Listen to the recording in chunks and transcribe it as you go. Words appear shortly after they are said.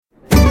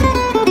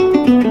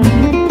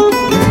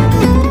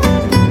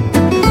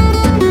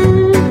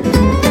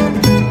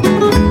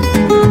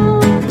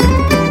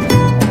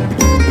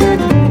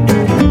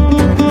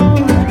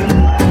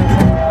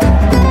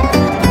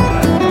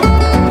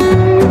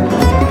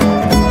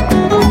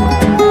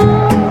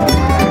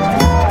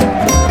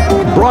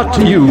brought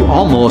to you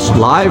almost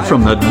live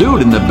from the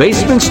Dude in the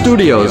Basement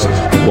Studios.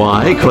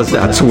 Why? Because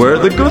that's where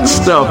the good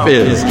stuff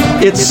is.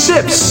 It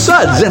sips,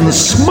 suds, and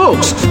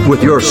smokes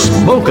with your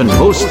smoking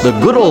host, the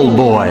good old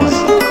boys.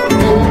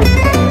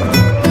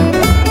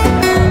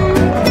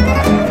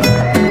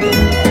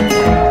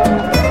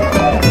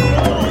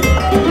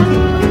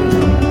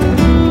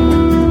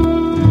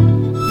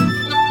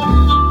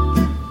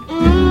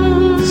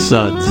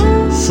 Suds,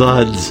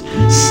 suds,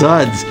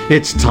 suds.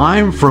 It's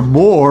time for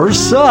more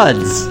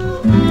suds.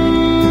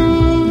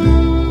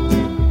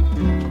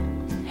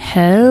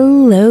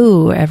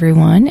 Hello,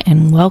 everyone,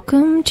 and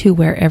welcome to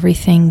where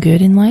everything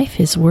good in life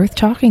is worth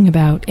talking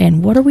about.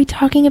 And what are we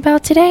talking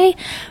about today?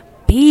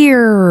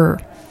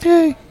 Beer.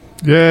 Yay.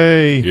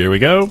 Yay. Here we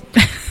go.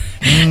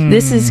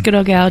 This is good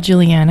old gal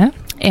Juliana,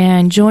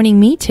 and joining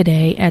me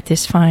today at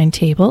this fine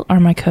table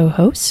are my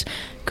co-hosts,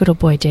 good old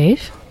boy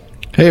Dave.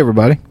 Hey,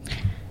 everybody.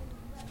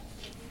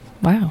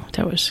 Wow,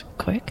 that was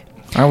quick.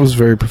 I was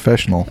very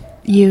professional.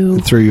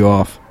 It threw you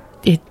off.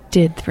 It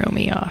did throw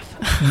me off.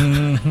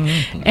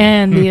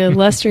 And the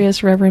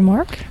illustrious Reverend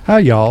Mark. Hi,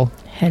 y'all.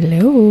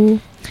 Hello.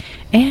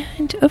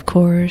 And, of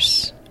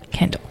course,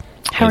 Kendall.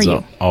 How are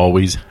you?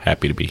 Always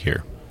happy to be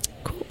here.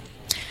 Cool.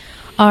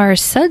 Our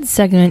Sud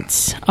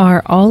segments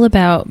are all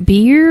about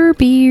beer,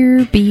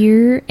 beer,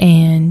 beer,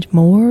 and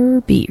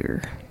more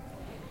beer.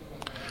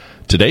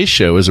 Today's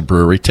show is a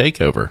brewery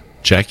takeover.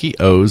 Jackie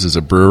O's is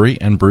a brewery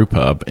and brew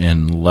pub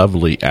in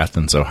lovely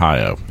Athens,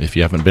 Ohio. If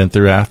you haven't been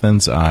through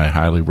Athens, I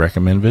highly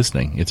recommend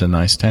visiting. It's a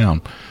nice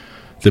town.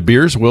 The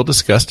beers we'll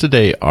discuss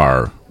today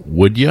are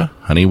Woodya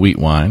Honey Wheat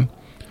Wine,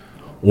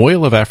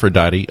 Oil of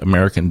Aphrodite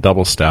American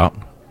Double Stout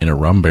in a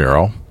rum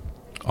barrel,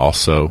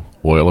 also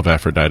Oil of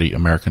Aphrodite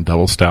American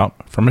Double Stout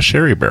from a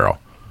sherry barrel,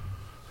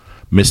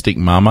 Mystic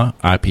Mama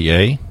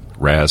IPA,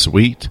 Raz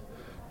Wheat,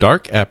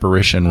 Dark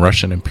Apparition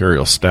Russian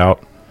Imperial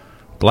Stout,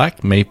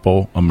 Black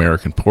Maple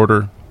American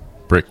Porter,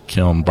 Brick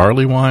Kiln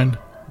Barley Wine,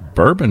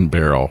 Bourbon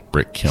Barrel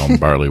Brick Kiln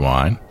Barley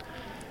Wine,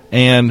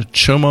 and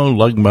Chomo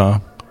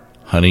Lugma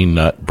Honey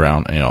Nut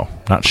Brown Ale.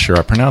 Not sure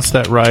I pronounced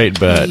that right,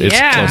 but it's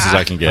as close as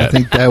I can get. I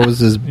think that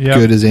was as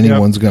good as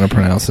anyone's going to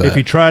pronounce that. If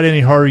you tried any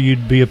harder,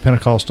 you'd be a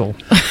Pentecostal.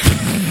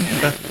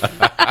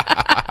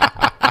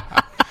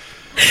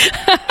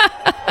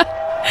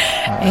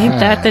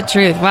 Ain't that the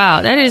truth?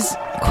 Wow, that is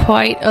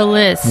quite a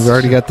list. We've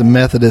already got the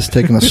Methodists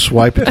taking a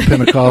swipe at the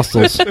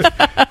Pentecostals.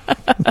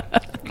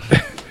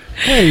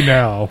 Hey,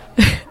 now.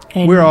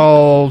 We're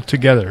all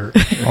together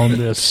on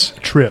this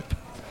trip.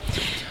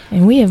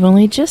 And we have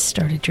only just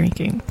started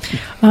drinking.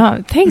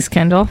 Thanks,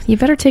 Kendall. You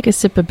better take a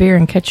sip of beer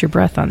and catch your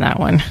breath on that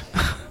one.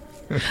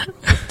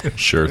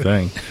 Sure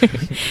thing.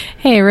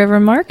 Hey,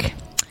 Reverend Mark,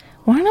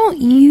 why don't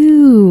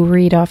you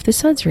read off the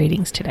Suds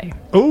ratings today?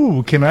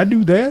 Oh, can I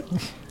do that?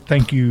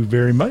 Thank you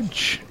very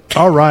much.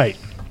 All right.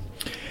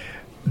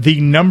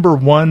 The number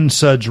one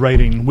Suds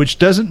rating, which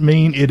doesn't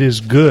mean it is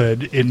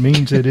good. It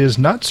means it is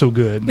not so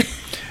good.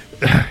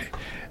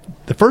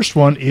 The first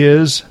one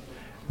is,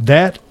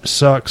 that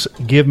sucks.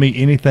 Give me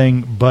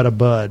anything but a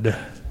bud.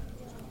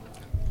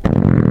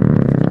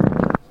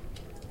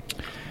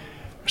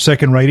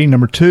 Second rating,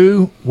 number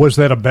 2, was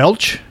that a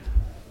belch?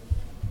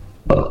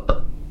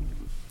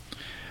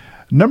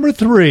 Number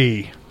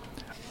 3,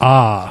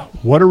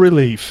 what a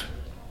relief.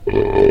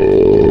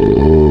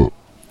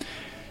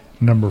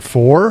 Number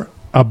 4,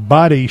 a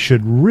body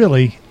should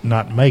really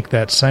not make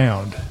that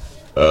sound.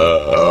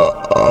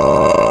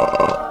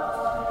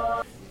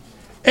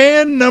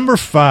 And number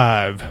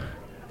 5,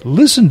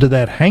 listen to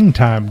that hang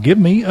time. Give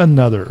me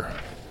another.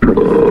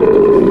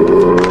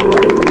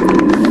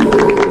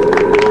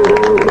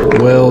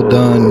 Well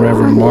done,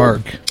 Reverend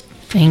Mark.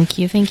 Thank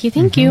you, thank you,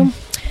 thank you.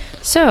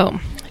 So,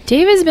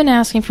 Dave has been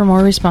asking for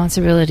more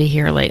responsibility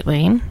here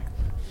lately.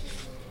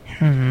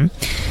 And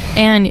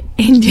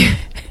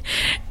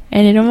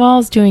it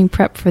involves doing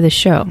prep for the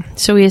show.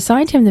 So we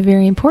assigned him the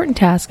very important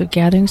task of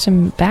gathering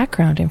some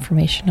background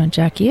information on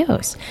Jackie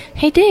O's.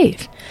 Hey,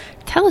 Dave,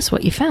 tell us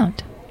what you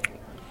found.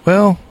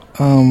 Well,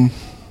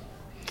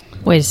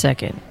 Wait a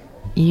second.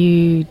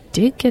 You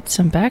did get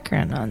some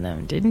background on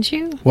them, didn't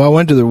you? Well, I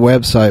went to their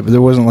website, but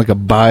there wasn't like a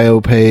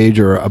bio page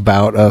or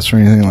about us or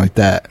anything like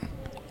that.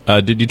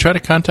 Did you try to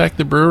contact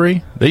the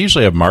brewery? They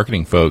usually have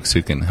marketing folks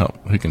who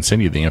can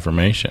send you the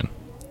information.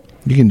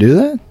 You can do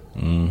that?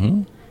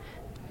 Mm-hmm.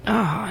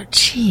 Oh,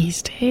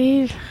 jeez,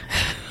 Dave.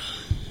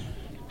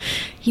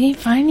 You didn't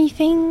find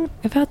anything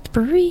about the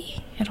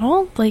brewery at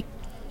all? Like,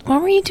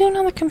 what were you doing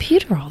on the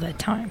computer all that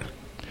time?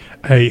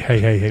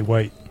 Hey,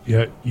 wait.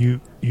 Yeah, you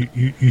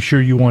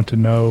sure you want to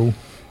know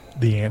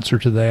the answer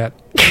to that?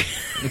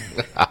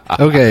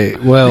 Okay,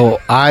 well,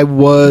 I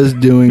was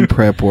doing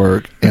prep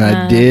work, and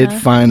I did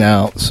find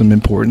out some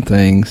important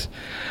things.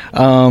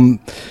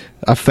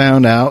 I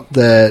found out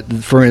that,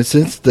 for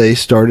instance, they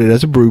started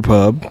as a brew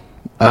pub,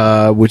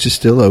 which is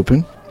still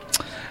open.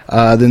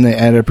 Then they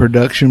added a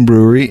production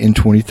brewery in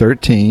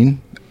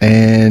 2013,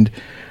 and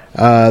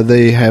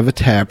they have a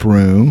tap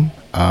room,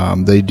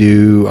 They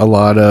do a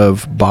lot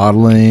of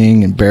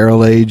bottling and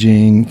barrel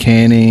aging,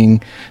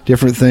 canning,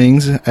 different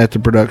things at the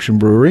production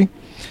brewery.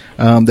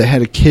 They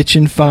had a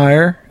kitchen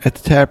fire at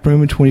the tap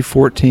room in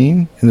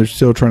 2014, and they're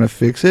still trying to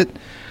fix it.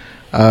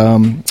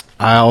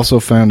 I also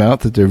found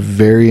out that they're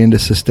very into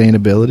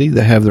sustainability.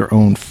 They have their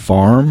own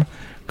farm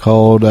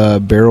called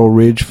Barrel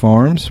Ridge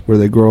Farms, where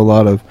they grow a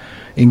lot of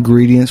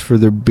ingredients for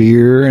their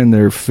beer and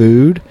their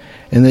food.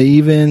 And they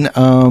even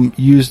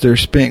use their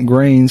spent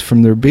grains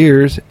from their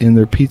beers in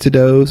their pizza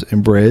doughs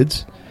and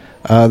breads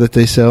that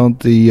they sell at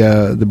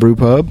the brew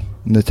pub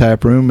and the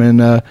tap room and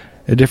at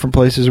different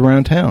places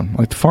around town,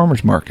 like the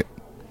farmer's market.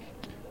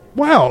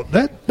 Wow,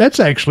 that's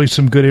actually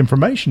some good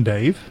information,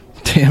 Dave.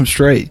 Damn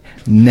straight.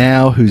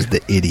 Now who's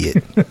the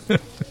idiot?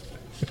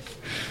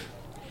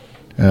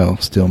 Oh,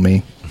 still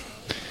me.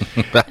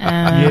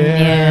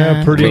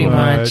 Yeah, pretty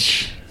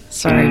much.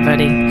 Sorry,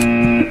 buddy.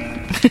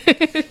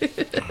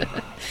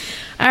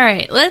 All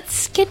right,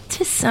 let's get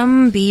to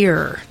some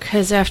beer,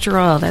 because after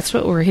all, that's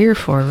what we're here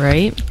for,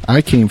 right?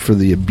 I came for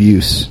the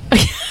abuse.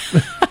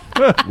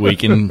 We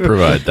can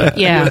provide that.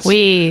 Yeah, yes.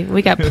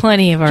 we got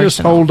plenty of Just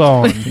arsenal. hold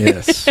on.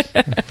 Yes.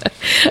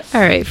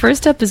 All right,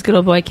 first up is good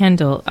old boy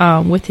Kendall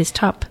with his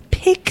top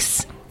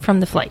picks from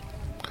the flight.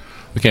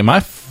 Okay, my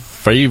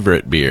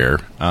favorite beer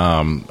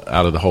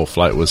out of the whole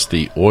flight was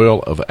the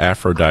Oil of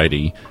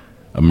Aphrodite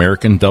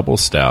American Double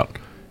Stout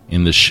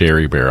in the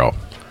sherry barrel.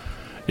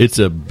 It's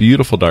a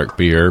beautiful dark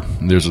beer.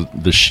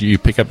 You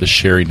pick up the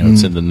sherry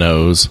notes in the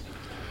nose.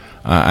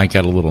 I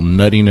got a little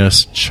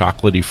nuttiness,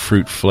 chocolatey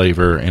fruit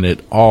flavor, and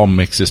it all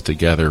mixes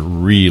together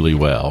really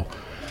well.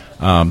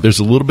 There's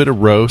a little bit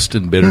of roast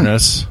and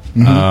bitterness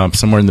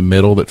somewhere in the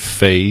middle that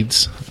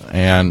fades,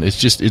 and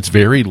it's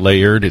very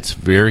layered. It's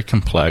very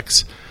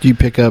complex. Do you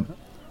pick up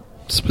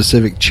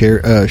specific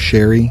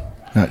sherry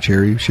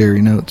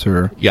notes?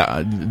 Or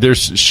Yeah,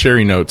 there's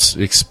sherry notes,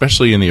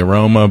 especially in the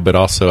aroma, but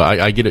also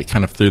I get it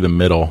kind of through the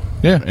middle.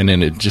 Yeah. And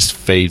then it just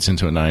fades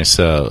into a nice,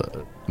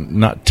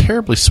 not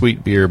terribly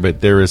sweet beer,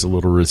 but there is a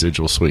little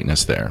residual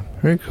sweetness there.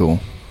 Very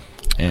cool.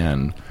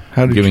 And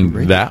How did you giving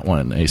rate that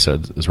one a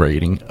suds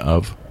rating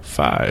of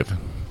 5.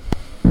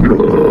 Listen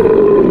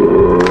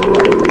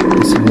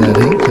to that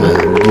hang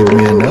time. Give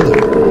me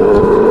another.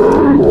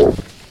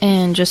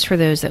 And just for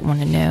those that want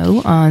to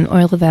know,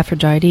 Oil of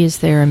Aphrodite is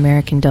their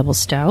American Double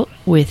Stout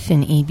with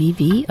an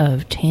ABV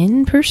of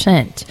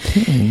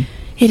 10%.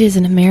 It is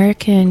an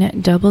American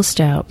double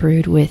stout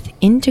brewed with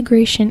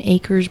Integration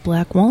Acres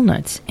black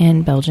walnuts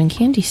and Belgian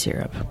candy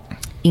syrup.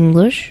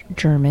 English,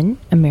 German,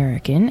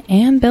 American,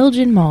 and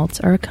Belgian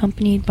malts are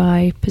accompanied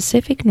by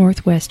Pacific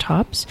Northwest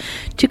hops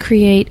to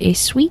create a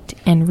sweet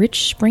and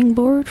rich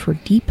springboard for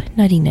deep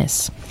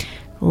nuttiness.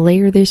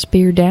 Layer this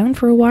beer down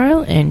for a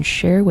while and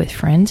share with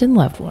friends and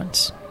loved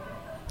ones.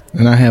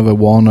 And I have a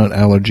walnut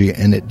allergy,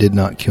 and it did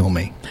not kill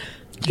me.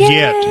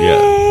 Yet.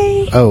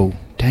 Yeah. Oh,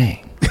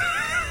 dang.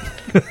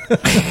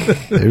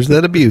 There's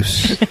that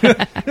abuse.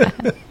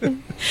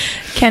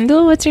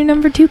 Kendall, what's your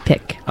number 2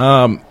 pick?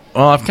 Well,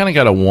 I've kind of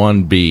got a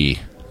 1B.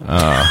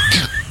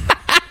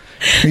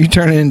 Are you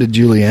turning into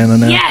Juliana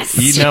now? Yes!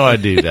 You know I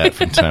do that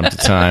from time to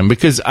time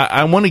because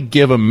I want to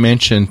give a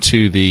mention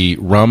to the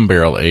rum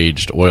barrel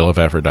aged Oil of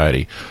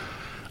Aphrodite.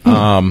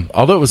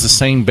 Although it was the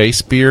same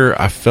base beer,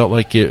 I felt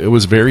like it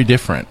was very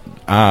different.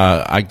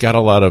 I got a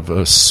lot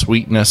of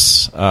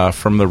sweetness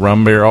from the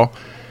rum barrel,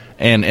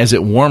 and as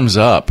it warms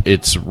up,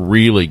 it's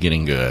really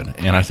getting good.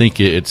 And I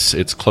think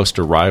it's close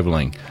to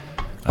rivaling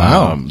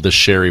the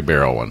sherry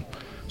barrel one.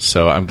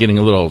 So I'm getting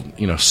a little,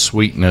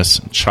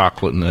 sweetness,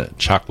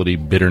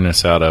 chocolatey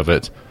bitterness out of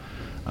it,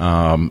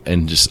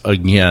 and just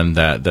again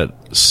that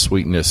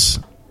sweetness.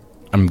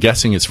 I'm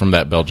guessing it's from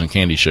that Belgian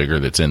candy sugar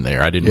that's in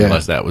there. I didn't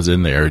realize that was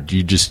in there.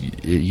 You just,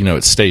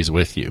 it stays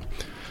with you,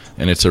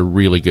 and it's a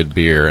really good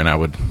beer. And I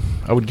would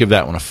give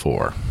that one a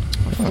 4.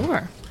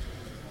 4.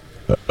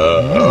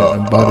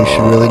 My body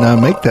should really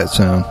not make that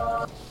sound.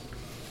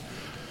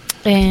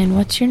 And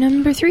what's your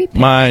number 3 pick?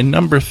 My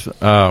number,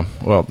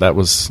 that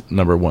was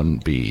number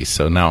 1B.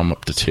 So now I'm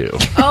up to 2.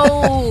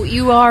 Oh,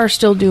 you are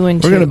still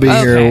doing 2. We're gonna be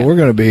here. We're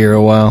gonna be here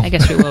a while. I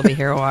guess we will be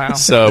here a while.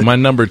 So my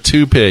number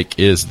 2 pick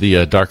is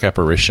the Dark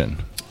Apparition.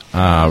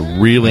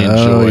 Really enjoyed.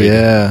 Oh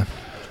yeah.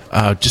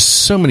 Just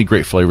so many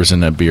great flavors in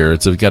that beer.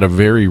 It's got a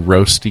very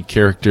roasty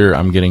character.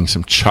 I'm getting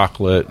some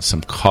chocolate, some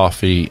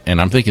coffee,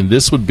 and I'm thinking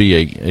this would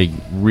be a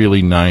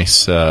really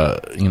nice,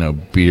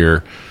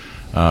 beer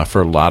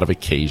for a lot of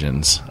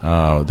occasions.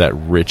 That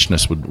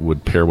richness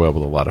would pair well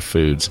with a lot of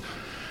foods.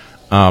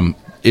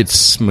 It's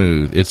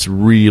smooth. It's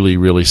really,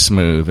 really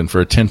smooth, and for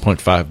a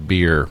 10.5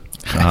 beer,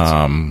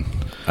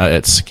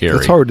 it's scary.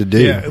 It's hard to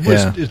do. Yeah,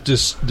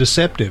 it's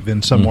deceptive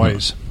in some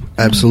ways.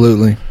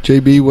 Absolutely.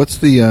 JB, what's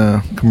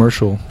the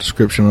commercial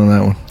description on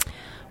that one?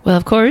 Well,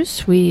 of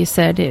course, we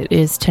said it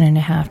is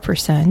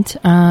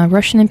 10.5%.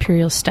 Russian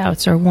Imperial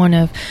Stouts are one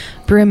of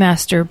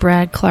brewmaster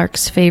Brad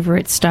Clark's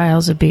favorite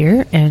styles of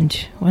beer, and,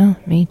 well,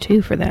 me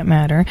too, for that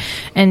matter.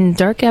 And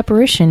Dark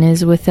Apparition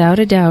is without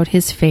a doubt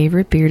his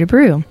favorite beer to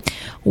brew.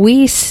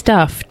 We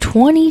stuff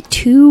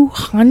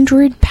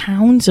 2,200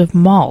 pounds of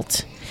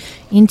malt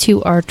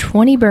into our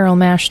 20-barrel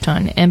mash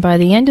tun, and by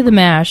the end of the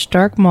mash,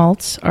 dark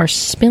malts are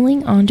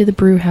spilling onto the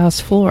brew house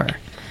floor.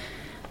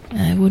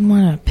 I wouldn't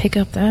want to pick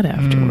up that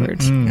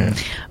afterwards.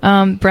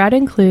 Brad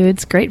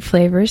includes great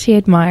flavors he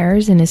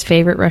admires in his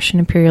favorite Russian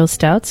Imperial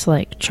stouts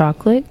like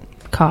chocolate,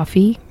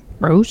 coffee,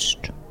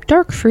 roast,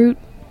 dark fruit,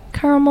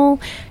 caramel,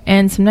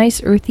 and some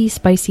nice earthy,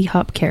 spicy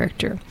hop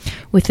character.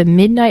 With a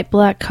midnight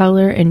black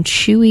color and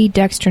chewy,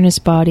 dextrinous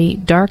body,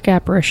 Dark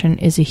Apparition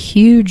is a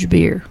huge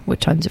beer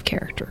with tons of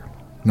character.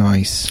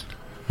 Nice.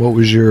 What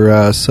was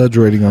your suds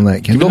rating on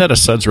that, Kendall? Giving that a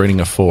suds rating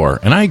of 4.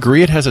 And I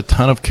agree it has a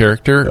ton of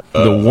character.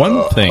 The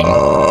one thing...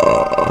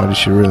 Why did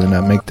she really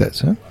not make that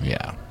sound?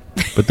 Yeah.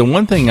 But the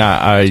one thing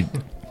I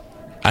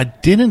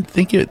didn't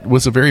think it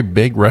was a very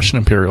big Russian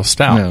Imperial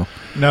Stout.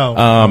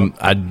 No.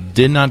 I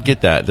did not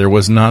get that. There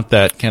was not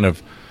that kind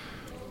of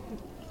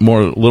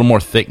little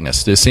more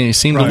thickness. It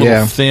seemed a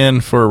little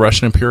thin for a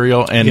Russian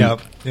Imperial, and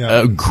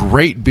a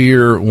great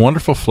beer,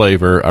 wonderful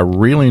flavor. I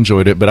really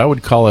enjoyed it, but I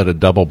would call it a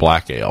double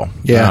black ale.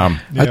 Yeah,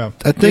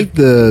 I think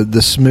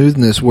the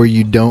smoothness where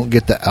you don't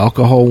get the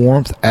alcohol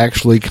warmth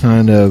actually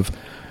kind of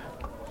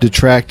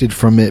detracted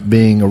from it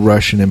being a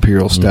Russian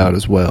Imperial Stout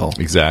as well.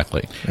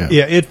 Exactly.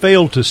 Yeah, it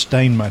failed to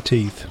stain my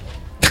teeth.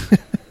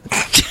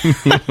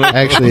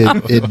 Actually,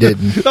 it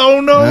didn't. Oh,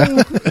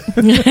 no.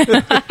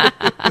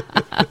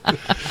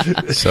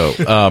 So,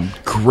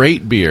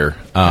 great beer.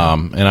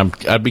 And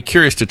I'd be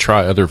curious to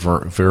try other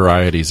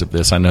varieties of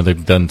this. I know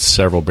they've done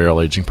several barrel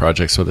aging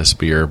projects with this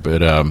beer,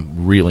 but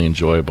really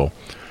enjoyable.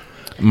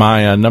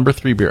 My number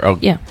 3 beer. Oh,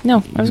 yeah.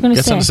 No, I was going to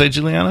say. Got something to say,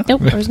 Juliana?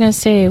 Nope. I was going to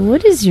say,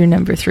 what is your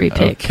number 3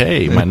 pick?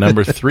 Okay, my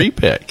number 3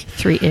 pick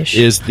 3-ish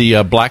is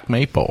the Black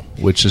Maple,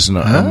 which is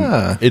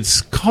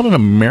it's called an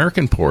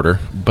American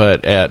porter,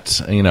 but at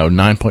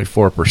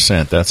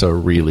 9.4%. That's a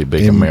really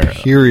big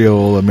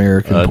Imperial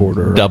American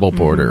porter, double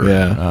porter.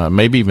 Yeah,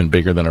 maybe even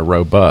bigger than a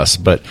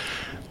robust. But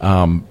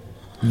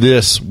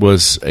this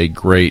was a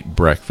great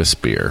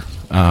breakfast beer.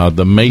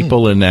 The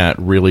maple in that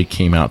really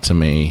came out to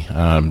me.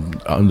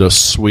 Those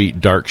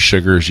sweet, dark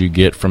sugars you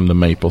get from the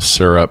maple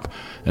syrup,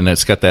 and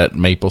it's got that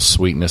maple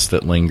sweetness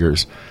that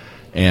lingers.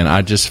 And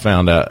I just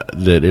found out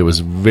that it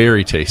was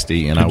very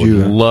tasty, and I would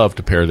love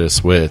to pair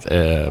this with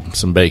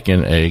some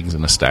bacon, eggs,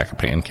 and a stack of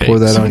pancakes. Pour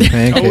that on your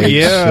pancakes. Oh,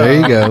 yeah. There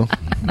you go.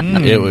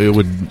 It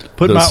would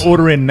put my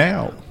order in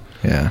now.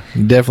 Yeah,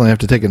 you definitely have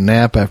to take a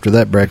nap after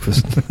that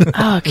breakfast.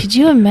 Oh, could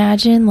you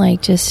imagine,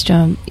 like, just,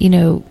 I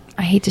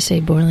hate to say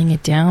boiling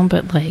it down,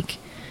 but, like,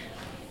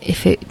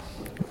 if it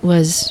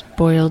was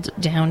boiled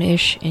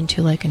down-ish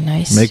into, like, a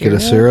nice Make syrup. it a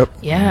syrup?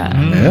 Yeah.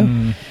 Yeah,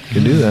 you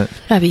can do that.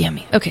 That'd be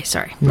yummy. Okay,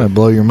 sorry. I'm going to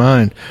blow your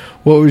mind.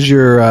 What was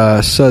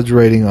your suds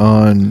rating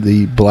on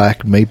the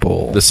Black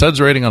Maple? The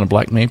suds rating on a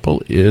Black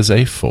Maple is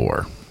a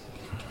 4.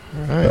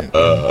 All right.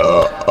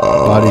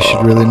 Body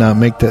should really not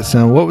make that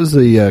sound. What was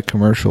the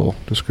commercial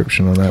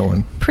description on that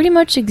one? Pretty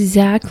much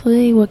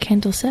exactly what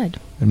Kendall said.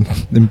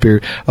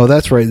 Oh,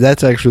 that's right.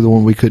 That's actually the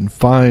one we couldn't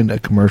find a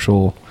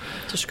commercial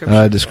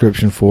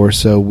description for,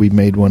 so we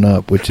made one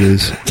up, which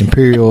is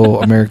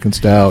Imperial American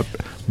Stout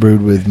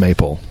brewed with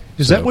maple.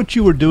 Is that what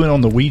you were doing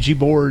on the Ouija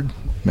board?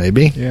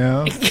 Maybe.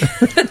 Yeah.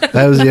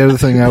 That was the other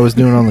thing I was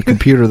doing on the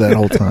computer that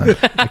whole time.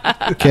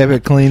 Kept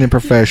it clean and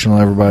professional,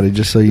 everybody,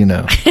 just so you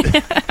know.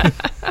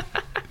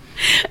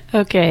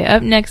 Okay,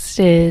 up next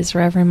is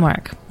Reverend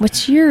Mark.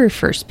 What's your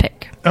first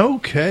pick?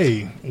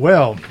 Okay,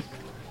 well,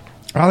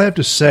 I'll have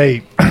to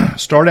say,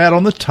 start out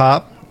on the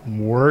top,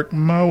 work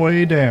my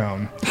way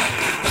down.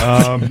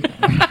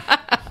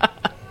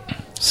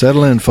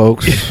 Settle in,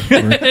 folks.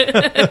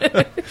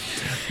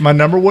 My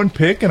number 1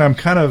 pick, and I'm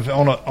kind of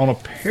on a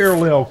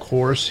parallel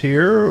course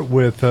here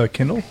with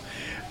Kendall.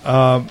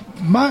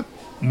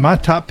 My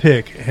top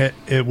pick,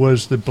 it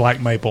was the Black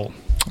Maple.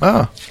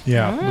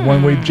 Yeah, the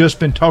one we've just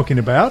been talking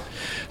about.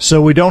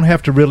 So we don't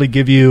have to really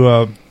give you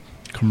a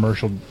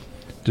commercial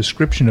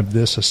description of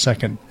this a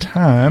second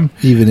time.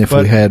 Even if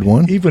we had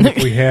one? Even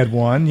if we had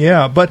one,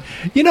 yeah. But,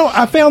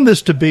 I found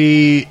this to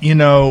be,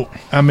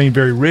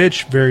 very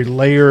rich, very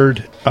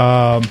layered.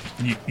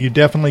 You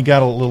definitely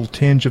got a little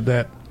tinge of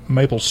that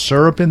maple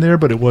syrup in there,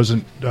 but it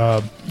wasn't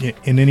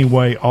in any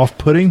way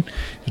off-putting.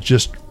 It's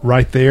just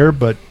right there,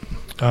 but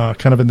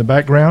kind of in the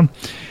background.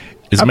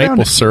 Is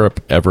maple syrup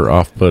ever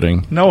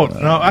off-putting? No,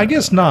 I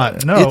guess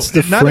not. No, it's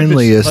the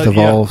friendliest of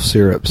all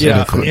syrups.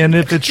 Yeah, and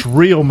if it's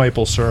real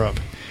maple syrup.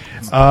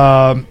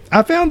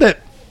 I found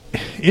that,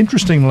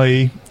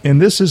 interestingly,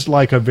 and this is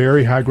like a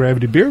very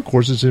high-gravity beer, of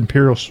course, it's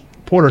Imperial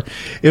Porter.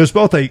 It was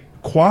both a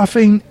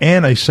quaffing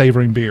and a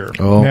savoring beer.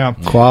 Oh, now,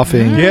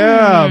 quaffing.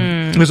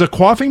 Yeah, it was a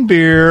quaffing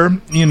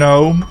beer,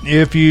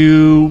 if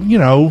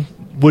you,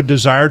 would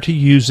desire to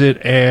use it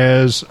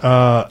as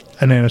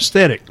an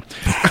anesthetic.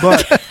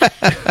 But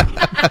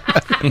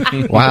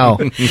wow.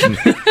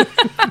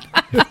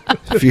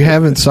 If you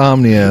have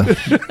insomnia,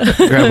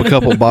 grab a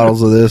couple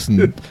bottles of this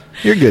and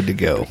you're good to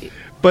go.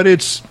 But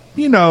it's,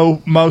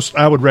 most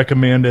I would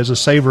recommend as a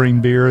savoring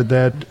beer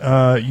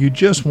that you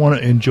just want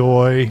to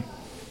enjoy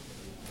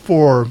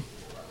for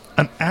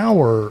an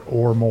hour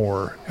or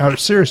more.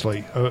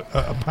 Seriously,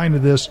 a pint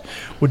of this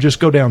would just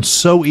go down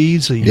so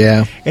easy.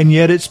 Yeah. And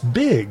yet it's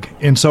big.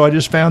 And so I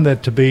just found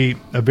that to be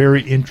a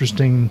very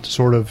interesting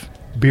sort of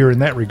beer in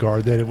that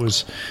regard, that it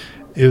was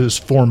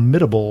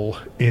formidable,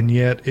 and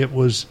yet it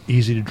was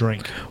easy to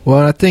drink. Well,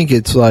 I think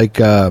it's like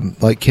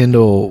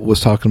Kendall was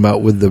talking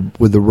about with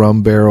the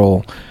rum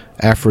barrel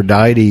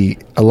Aphrodite.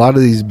 A lot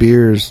of these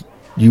beers,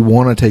 you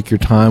want to take your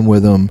time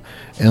with them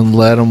and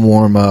let them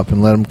warm up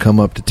and let them come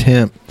up to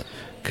temp,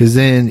 because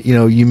then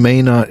you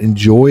may not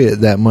enjoy it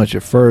that much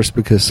at first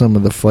because some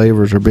of the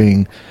flavors are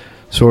being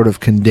sort of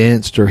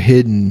condensed or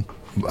hidden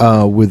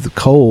with the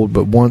cold.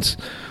 But once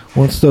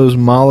those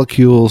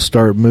molecules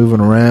start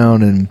moving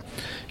around and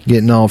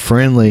getting all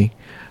friendly,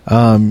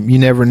 you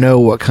never know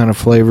what kind of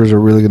flavors are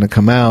really going to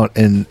come out,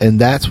 and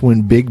that's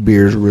when big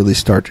beers really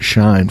start to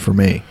shine for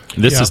me.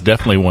 This is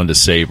definitely one to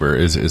savor,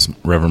 as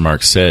Reverend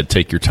Mark said.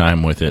 Take your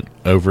time with it.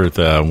 Over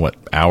the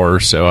hour or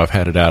so I've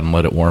had it out and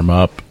let it warm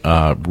up,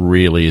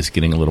 really is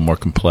getting a little more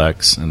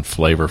complex and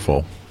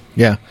flavorful.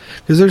 Yeah,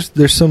 because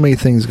there's so many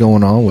things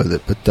going on with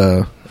it,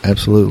 but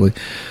absolutely.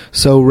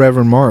 So,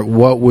 Reverend Mark,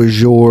 what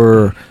was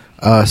your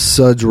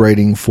Suds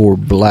rating for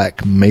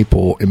Black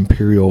Maple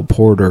Imperial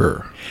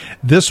Porter?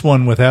 This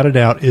one, without a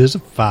doubt, is a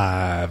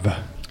 5.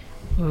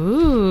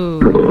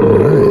 Ooh. All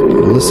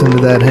right, listen to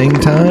that hang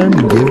time.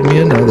 Give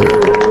me another.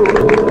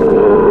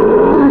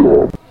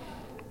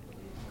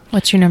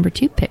 What's your number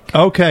 2 pick?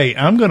 Okay,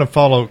 I'm going to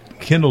follow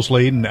Kendall's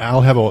lead, and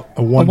I'll have a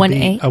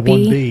 1B. A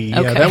 1A? Yeah,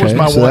 Okay. that was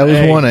my 1A. So that was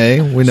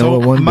 1A. We know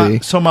what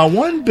 1B. So my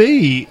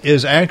 1B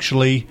is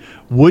actually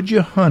Would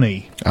You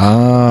Honey?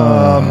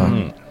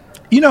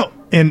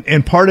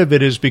 And part of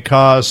it is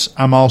because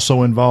I'm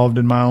also involved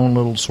in my own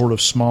little sort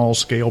of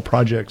small-scale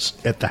projects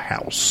at the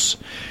house.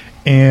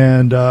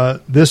 And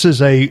this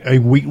is a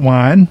wheat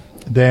wine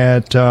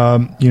that,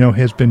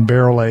 has been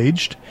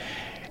barrel-aged.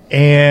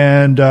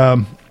 And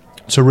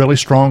it's a really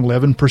strong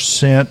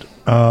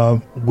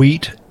 11%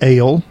 wheat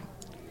ale.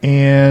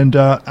 And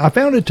I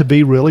found it to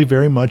be really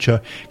very much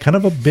a kind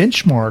of a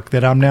benchmark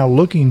that I'm now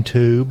looking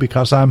to,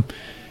 because I'm,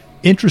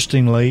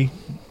 interestingly,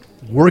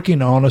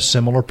 working on a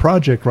similar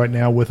project right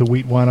now with a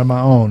wheat wine of my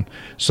own.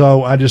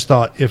 So I just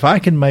thought, if I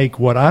can make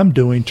what I'm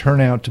doing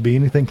turn out to be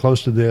anything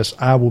close to this,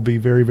 I will be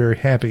very, very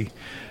happy.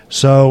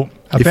 So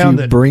if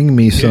you bring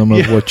me some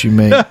of what you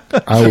make,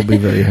 I will be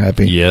very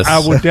happy. Yes, I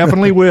would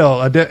definitely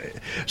will.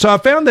 So I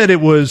found that it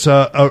was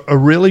a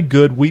really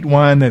good wheat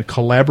wine that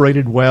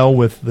collaborated well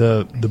with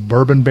the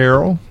bourbon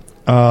barrel.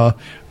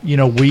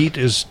 Wheat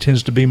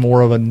tends to be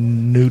more of a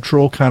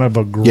neutral kind of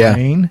a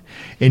grain,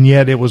 and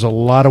yet it was a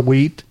lot of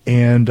wheat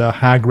and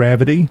high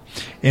gravity.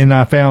 And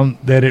I found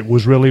that it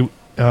was really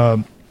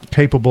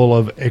capable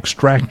of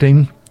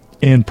extracting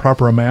in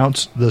proper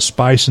amounts the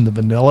spice and the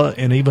vanilla,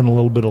 and even a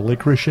little bit of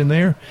licorice in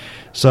there.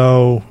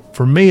 So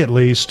for me, at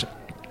least,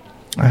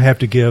 I have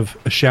to give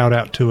a shout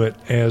out to it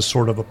as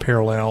sort of a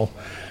parallel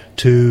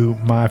to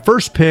my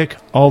first pick,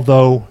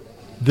 although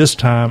this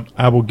time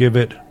I will give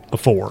it a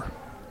 4.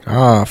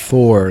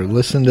 4.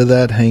 Listen to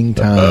that hang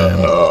time.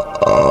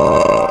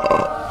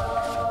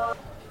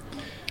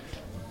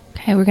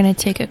 Okay, we're going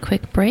to take a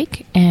quick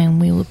break, and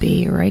we will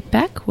be right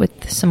back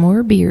with some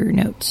more beer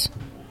notes.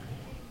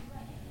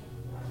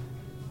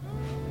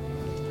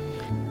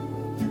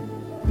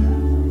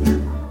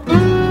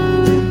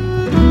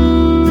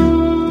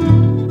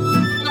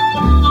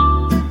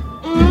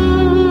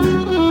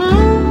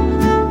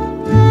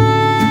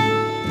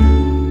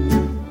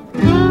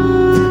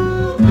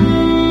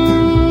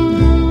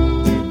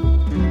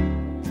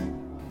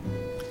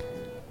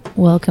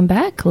 Welcome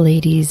back,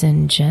 ladies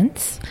and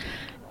gents,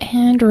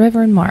 and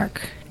Reverend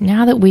Mark.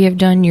 Now that we have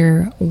done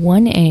your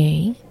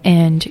 1A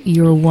and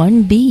your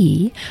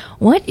 1B,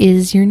 what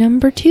is your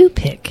number 2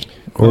 pick?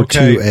 Or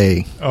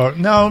 2A?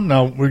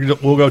 No,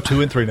 we'll go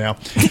 2 and 3 now.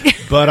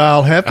 But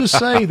I'll have to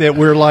say that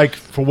we're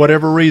for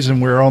whatever reason,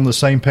 we're on the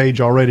same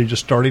page already,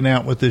 just starting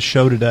out with this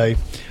show today.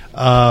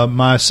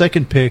 My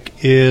second pick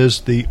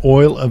is the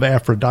Oil of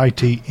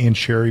Aphrodite in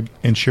sherry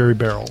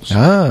barrels.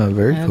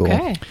 Very cool.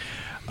 Okay.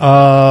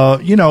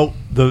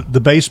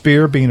 The base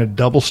beer being a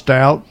double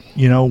stout,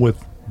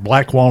 with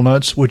black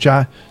walnuts, which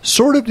I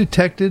sort of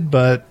detected,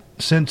 but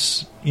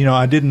since,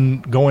 I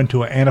didn't go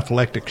into an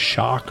anaphylactic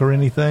shock or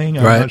anything,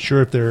 I'm not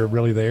sure if they're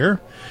really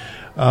there.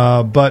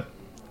 But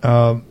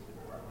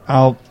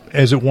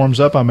as it warms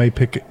up, I may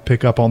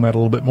pick up on that a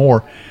little bit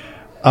more.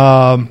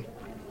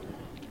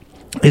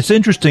 It's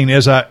interesting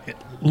as I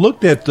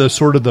looked at the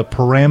sort of the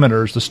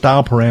parameters, the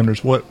style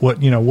parameters,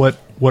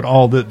 what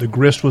all the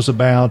grist was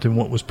about and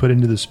what was put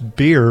into this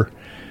beer.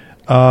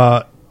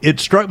 It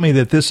struck me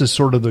that this is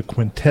sort of the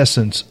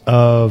quintessence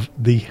of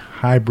the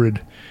hybrid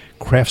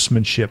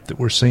craftsmanship that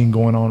we're seeing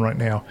going on right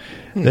now.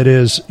 That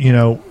is,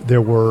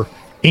 there were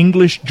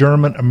English,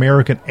 German,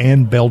 American,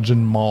 and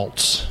Belgian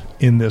malts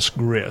in this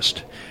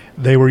grist.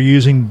 They were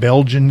using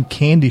Belgian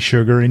candy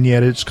sugar, and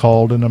yet it's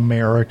called an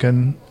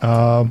American,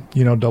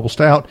 double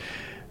stout.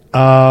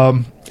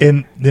 And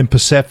then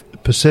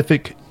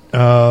Pacific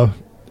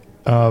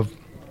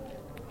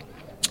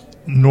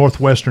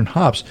Northwestern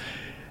hops.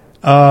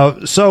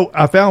 So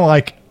I found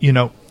like,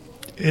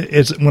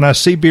 it's when I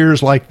see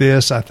beers like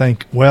this, I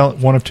think, well,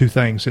 one of two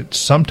things. It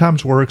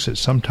sometimes works. It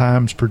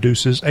sometimes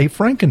produces a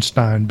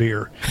Frankenstein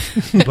beer.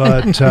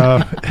 But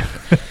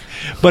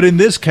but in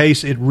this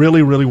case, it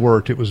really, really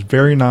worked. It was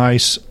very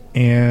nice.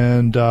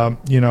 And,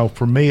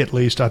 for me at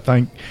least, I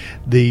think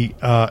the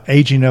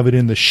aging of it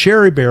in the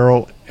sherry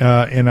barrel,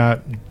 and I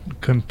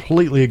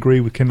completely agree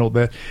with Kendall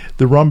that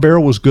the rum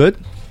barrel was good,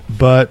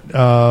 but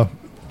to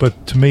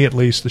me at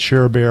least, the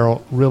sherry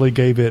barrel really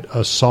gave it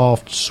a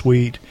soft,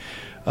 sweet,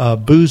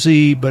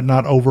 boozy but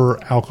not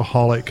over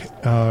alcoholic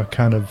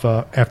kind of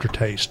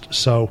aftertaste.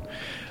 So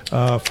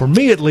for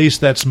me at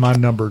least, that's my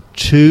number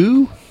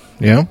 2.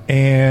 Yeah,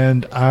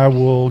 and I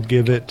will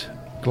give it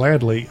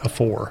gladly a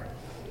 4.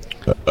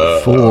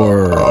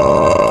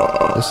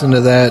 4. Listen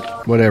to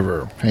that.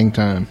 Whatever. Hang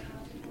time.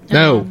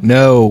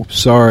 No.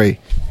 Sorry.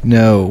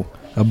 No.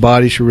 A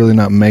body should really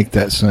not make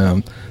that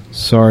sound.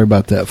 Sorry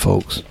about that,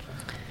 folks.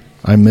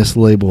 I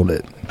mislabeled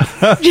it.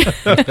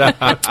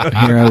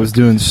 Here I was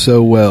doing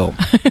so well.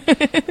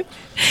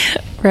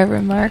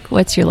 Reverend Mark,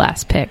 what's your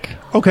last pick?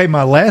 Okay,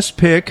 my last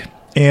pick,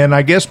 and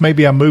I guess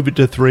maybe I move it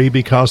to 3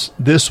 because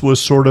this was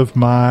sort of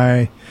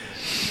my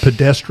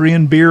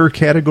pedestrian beer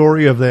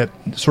category of that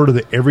sort of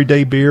the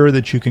everyday beer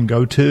that you can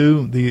go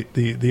to.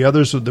 The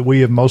others that we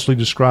have mostly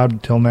described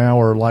until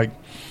now are like,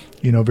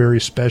 very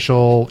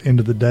special, end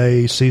of the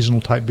day, seasonal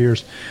type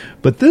beers.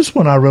 But this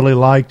one I really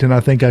liked, and I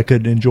think I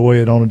could enjoy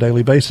it on a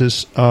daily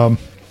basis,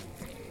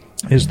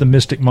 is the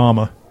Mystic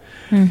Mama.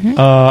 Mm-hmm.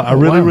 I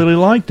really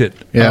liked it.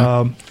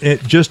 Yeah.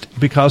 It just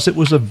because it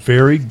was a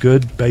very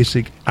good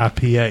basic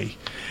IPA.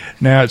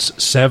 Now, it's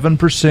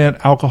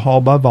 7%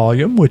 alcohol by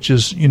volume, which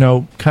is,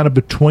 kind of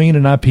between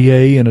an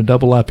IPA and a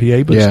double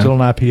IPA, but still an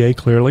IPA,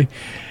 clearly.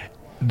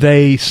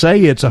 They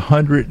say it's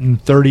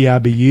 130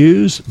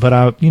 IBUs, but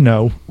I,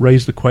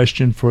 raise the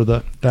question for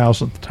the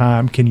 1,000th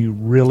time. Can you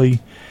really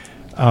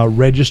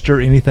register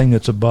anything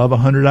that's above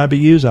 100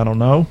 IBUs? I don't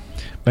know.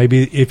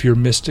 Maybe if you're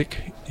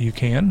Mystic, you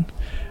can.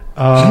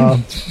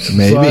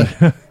 Maybe.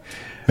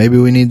 Maybe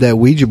we need that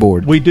Ouija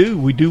board. We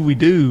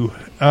do.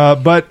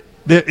 But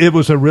it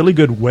was a really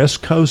good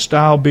West Coast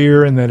style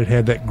beer in that it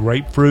had that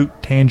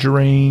grapefruit,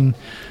 tangerine.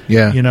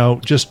 Yeah.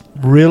 Just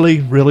really,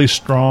 really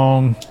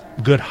strong,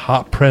 good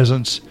hop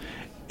presence.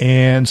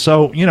 And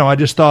so, I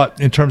just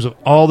thought in terms of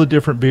all the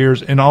different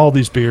beers, and all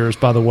these beers,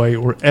 by the way,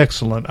 were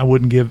excellent. I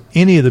wouldn't give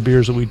any of the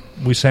beers that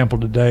we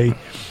sampled today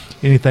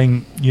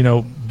anything,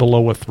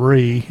 below a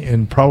 3,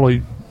 and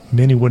probably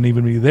many wouldn't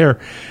even be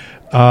there.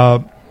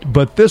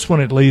 But this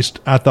one, at least,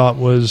 I thought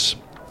was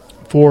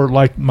for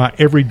like my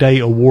everyday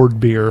award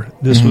beer.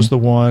 This was the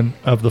one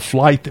of the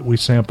flight that we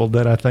sampled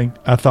that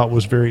I thought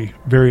was very,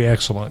 very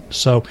excellent.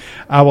 So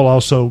I will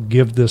also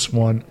give this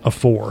one a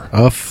 4.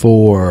 A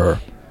 4.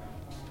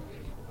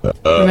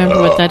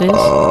 Remember what that is?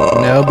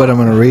 No, but I'm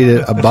going to read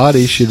it. A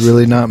body should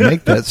really not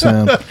make that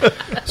sound.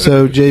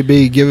 So,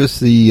 JB, give us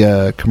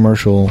the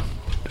commercial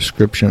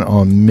description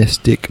on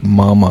Mystic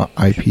Mama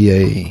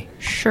IPA.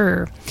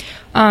 Sure.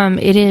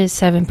 It is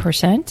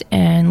 7%,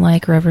 and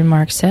like Reverend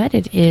Mark said,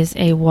 it is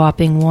a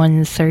whopping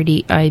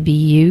 130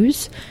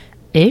 IBUs-ish,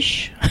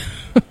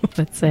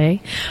 let's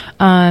say.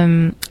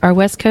 Our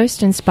West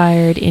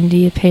Coast-inspired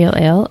India Pale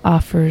Ale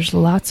offers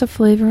lots of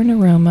flavor and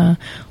aroma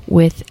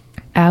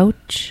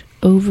without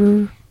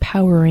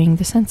overpowering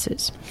the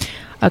senses.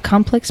 A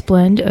complex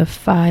blend of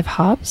 5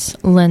 hops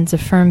lends a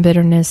firm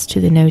bitterness to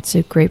the notes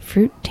of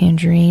grapefruit,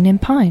 tangerine,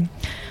 and pine.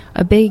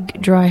 A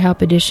big dry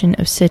hop addition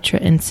of Citra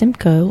and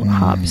Simcoe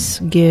hops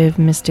give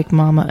Mystic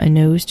Mama a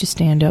nose to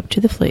stand up to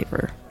the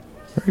flavor.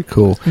 Very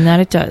cool. And that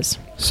it does.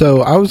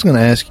 So I was going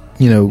to ask,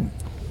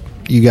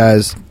 you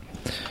guys,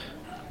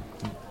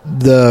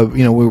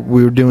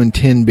 we were doing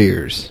 10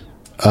 beers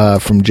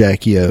from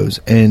Jackie O's,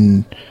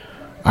 and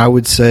I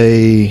would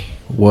say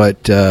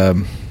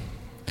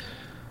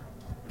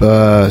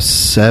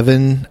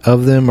 7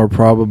 of them are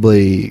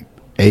probably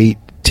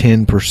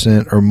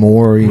 8-10% or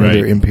more. Right.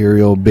 They're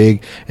imperial,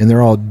 big, and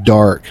they're all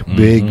dark,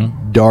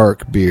 big,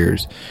 dark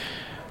beers.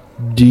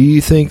 Do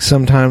you think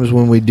sometimes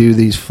when we do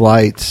these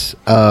flights,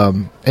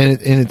 and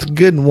it's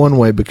good in one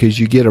way because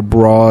you get a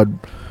broad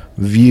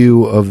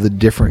view of the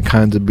different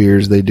kinds of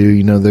beers they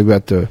do? They've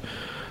got the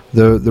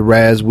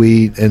Raz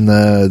wheat and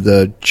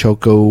the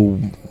Choco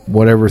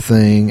whatever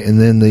thing, and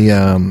then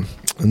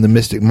the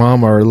Mystic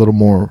Mama are a little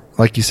more,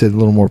 like you said, a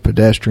little more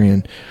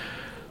pedestrian.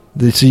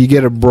 So you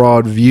get a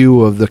broad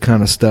view of the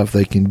kind of stuff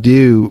they can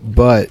do,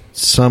 but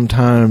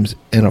sometimes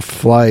in a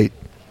flight,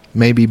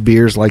 maybe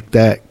beers like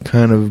that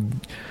kind of,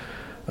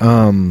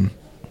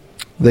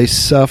 they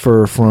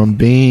suffer from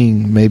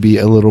being maybe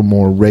a little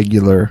more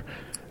regular,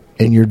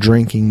 and you're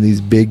drinking these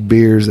big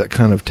beers that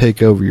kind of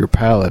take over your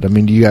palate. I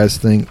mean, do you guys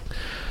think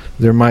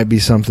there might be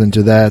something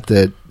to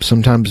that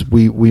sometimes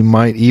we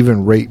might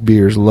even rate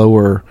beers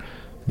lower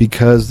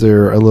because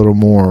they're a little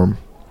more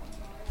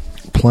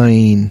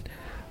plain,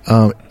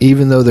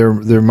 even though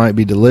there might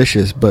be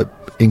delicious, but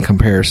in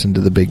comparison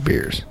to the big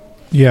beers?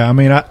 Yeah, I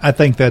mean, I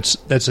think that's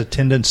a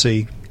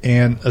tendency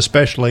And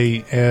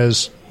especially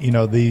as,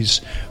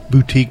 these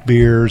boutique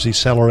beers, these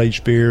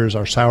cellar-aged beers,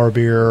 our sour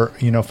beer,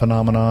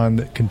 phenomenon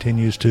that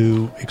continues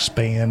to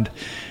expand,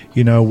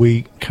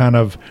 we kind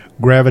of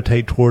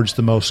gravitate towards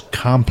the most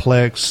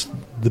complex,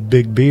 the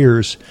big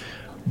beers.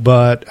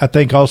 But I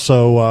think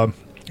also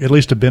at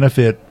least a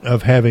benefit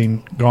of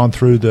having gone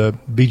through the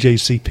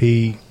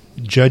BJCP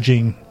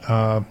judging,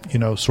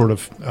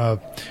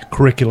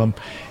 curriculum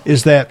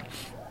is that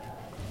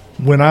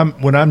when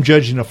I'm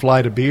judging a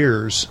flight of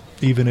beers,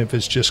 even if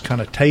it's just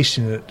kind of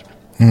tasting it,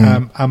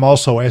 I'm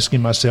also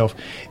asking myself,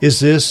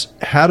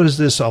 how does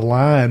this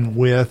align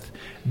with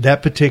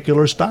that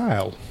particular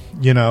style?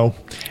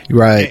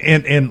 Right.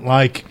 And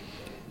like,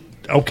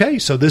 okay,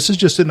 so this is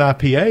just an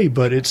IPA,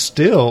 but it's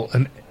still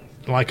a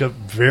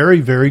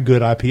very, very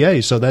good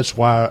IPA. So that's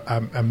why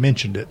I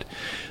mentioned it,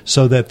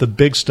 so that the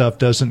big stuff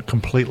doesn't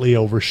completely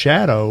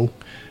overshadow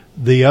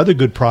the other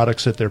good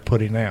products that they're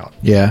putting out.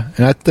 Yeah,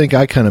 and I think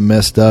I kind of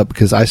messed up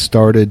because I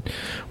started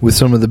with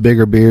some of the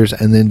bigger beers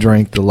and then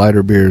drank the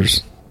lighter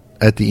beers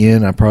at the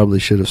end. I probably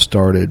should have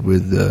started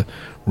with the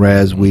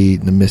Raz Wheat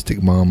and the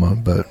Mystic Mama.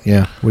 But,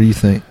 yeah, what do you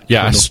think?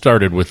 Yeah, I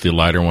started with the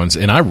lighter ones,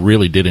 and I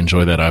really did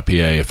enjoy that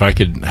IPA. If I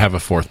could have a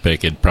fourth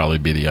pick, it'd probably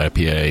be the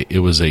IPA. It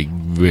was a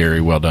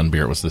very well-done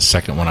beer. It was the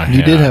second one I had.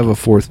 You did have a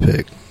fourth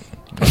pick.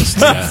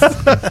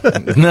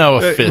 No,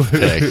 a fifth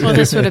pick. Well,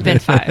 this would have been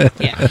 5.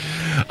 Yeah.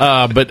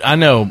 But I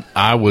know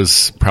I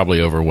was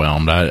probably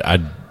overwhelmed.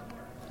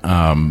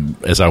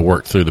 As I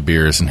worked through the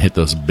beers and hit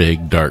those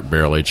big, dark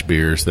barrel-aged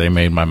beers, they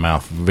made my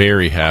mouth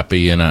very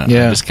happy, and I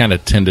just kind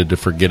of tended to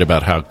forget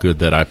about how good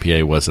that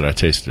IPA was that I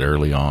tasted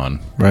early on.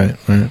 Right.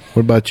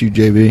 What about you,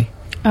 JB?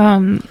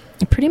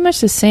 Pretty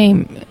much the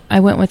same. I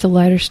went with the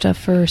lighter stuff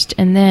first,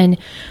 and then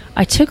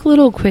I took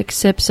little quick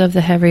sips of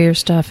the heavier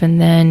stuff,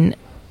 and then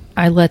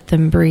I let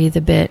them breathe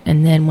a bit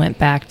and then went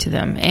back to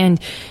them. And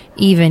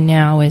even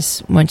now,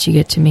 once you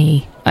get to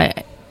me,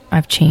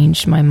 I've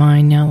changed my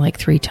mind now like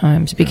 3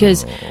 times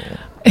because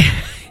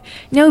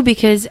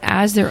because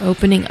as they're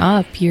opening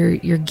up,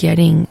 you're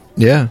getting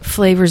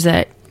flavors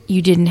that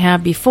you didn't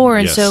have before,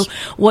 and so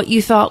what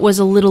you thought was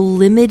a little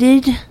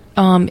limited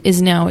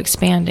is now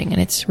expanding,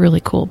 and it's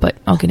really cool. But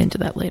I'll get into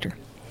that later.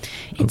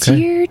 It's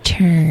your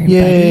turn,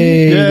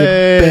 Yay, buddy.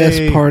 The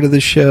best part of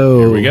the show.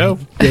 Here we go.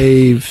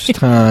 Dave's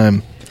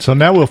time. So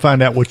now we'll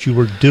find out what you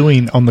were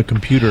doing on the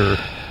computer.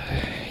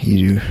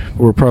 You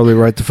were probably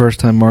right the first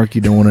time, Mark. You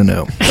don't want to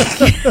know.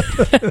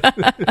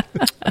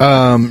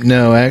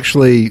 No,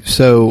 actually,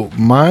 so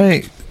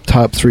my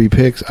top 3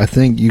 picks, I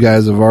think you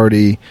guys have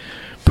already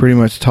pretty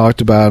much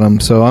talked about them.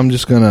 So I'm not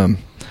even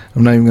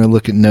going to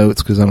look at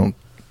notes because I don't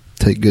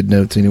take good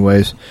notes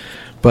anyways.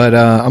 But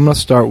I'm going to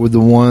start with the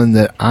one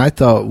that I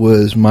thought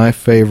was my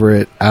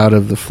favorite out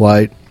of the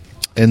flight,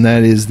 and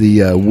that is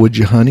the Would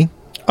You Honey.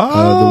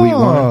 The wheat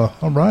wine.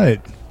 All right.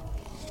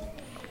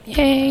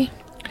 Yay.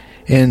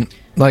 And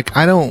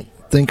I don't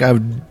think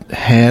I've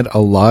had a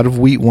lot of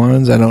wheat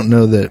wines. I don't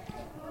know that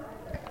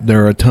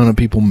there are a ton of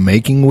people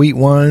making wheat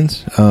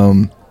wines.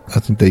 I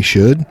think they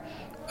should.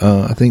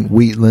 I think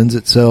wheat lends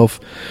itself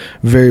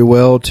very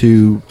well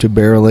to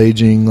barrel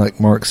aging, like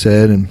Mark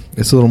said, and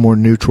it's a little more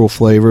neutral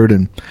flavored.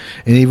 And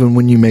even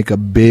when you make a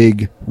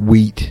big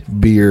wheat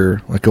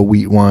beer, like a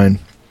wheat wine,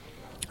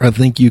 I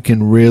think you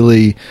can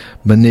really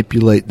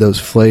manipulate those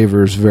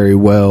flavors very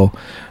well.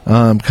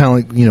 Kind of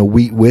like,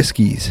 wheat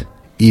whiskeys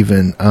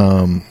even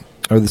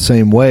are the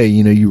same way.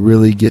 You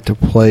really get to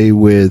play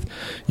with,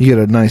 you get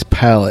a nice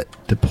palate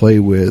to play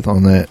with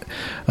on that.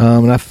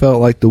 And I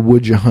felt like the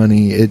Would You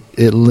Honey,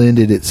 it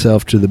lended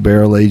itself to the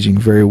barrel aging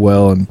very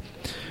well, and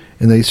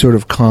they sort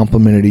of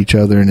complemented each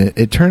other, and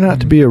it turned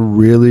out to be a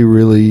really,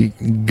 really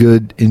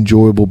good,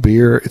 enjoyable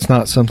beer. It's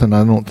not something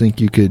I don't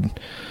think you could,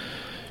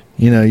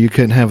 you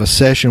couldn't have a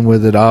session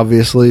with it,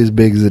 obviously, as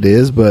big as it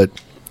is, but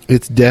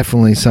it's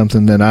definitely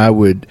something that I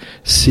would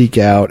seek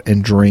out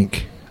and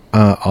drink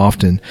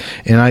often.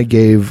 And I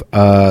gave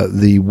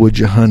the Would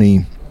You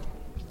Honey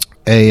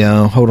a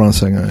hold on a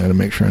second, I gotta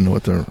make sure I know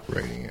what the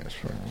rating is.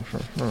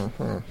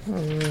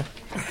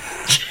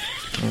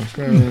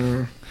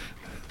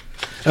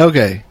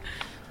 Okay,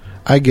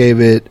 I gave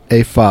it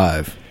a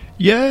 5.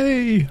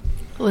 Yay!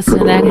 Listen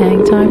to that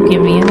hang time.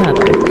 Give me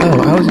another.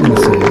 Oh, I was gonna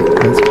say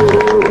that's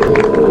cool.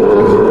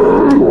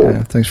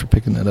 Yeah, thanks for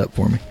picking that up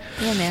for me.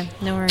 Yeah, man.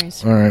 No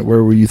worries. All right,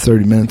 where were you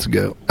 30 minutes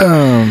ago?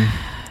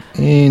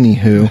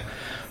 Anywho,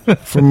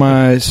 for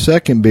my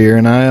second beer,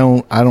 and I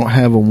don't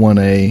have a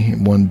 1A,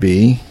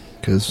 1B,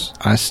 because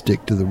I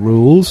stick to the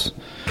rules.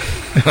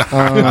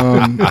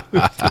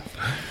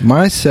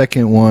 My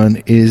second one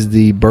is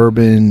the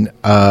bourbon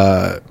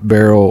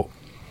barrel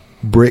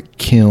brick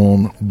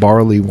kiln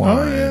barley wine.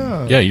 Oh,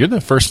 yeah. Yeah, you're the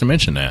first to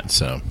mention that,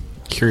 so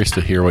curious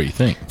to hear what you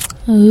think.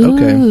 Ooh.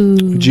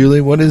 Okay.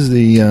 Julie, what is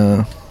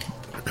the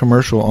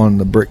commercial on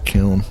the brick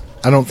kiln?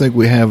 I don't think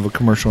we have a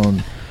commercial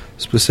on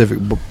specific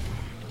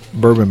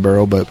bourbon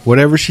barrel, but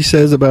whatever she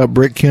says about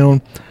brick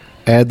kiln,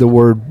 add the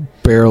word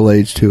barrel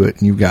aged to it,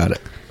 and you've got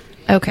it.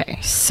 Okay,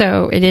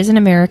 so it is an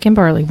American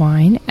barley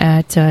wine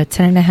at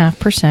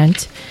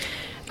 10.5%.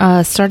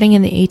 Starting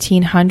in the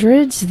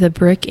 1800s, the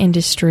brick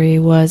industry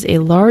was a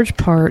large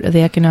part of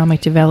the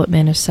economic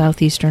development of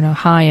southeastern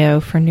Ohio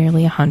for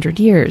nearly 100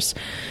 years.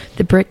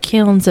 The brick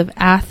kilns of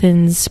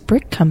Athens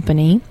Brick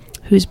Company,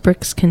 whose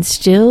bricks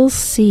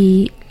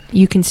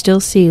you can still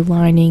see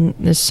lining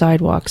the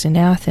sidewalks in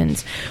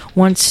Athens,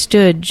 once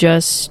stood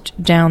just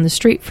down the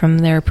street from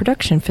their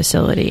production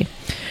facility.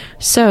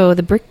 So,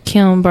 the brick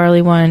kiln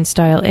barley wine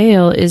style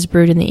ale is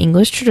brewed in the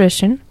English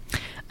tradition.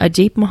 A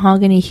deep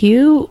mahogany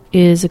hue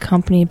is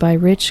accompanied by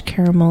rich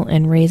caramel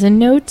and raisin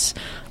notes.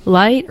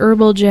 Light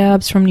herbal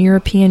jabs from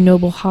European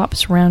noble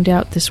hops round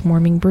out this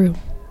warming brew.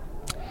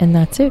 And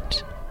that's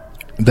it.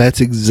 That's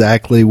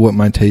exactly what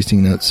my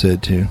tasting notes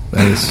said, too.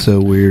 That is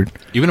so weird.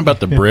 Even about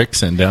the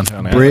bricks in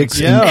downtown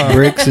Bricks, Athens.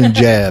 bricks and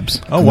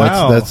jabs. Oh,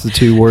 wow. That's the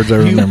two words I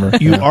remember.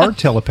 You are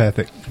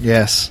telepathic.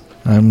 Yes,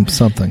 I'm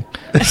something.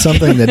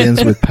 Something that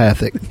ends with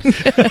pathic.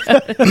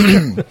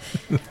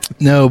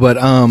 No, but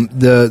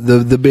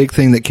the big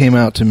thing that came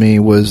out to me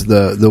was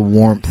the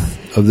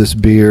warmth of this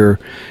beer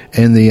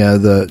and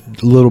the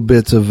little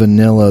bits of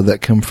vanilla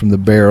that come from the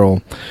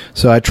barrel.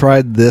 So I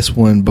tried this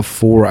one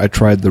before I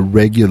tried the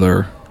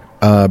regular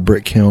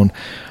brick kiln.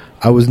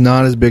 I was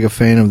not as big a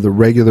fan of the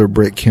regular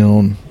brick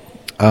kiln,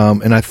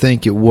 and I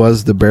think it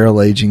was the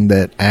barrel aging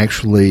that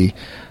actually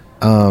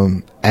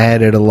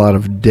added a lot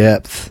of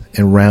depth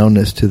and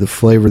roundness to the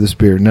flavor of this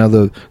beer. Now,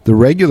 the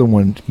regular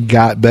one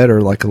got better,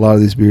 like a lot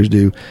of these beers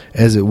do,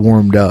 as it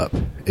warmed up.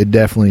 It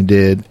definitely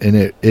did, and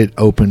it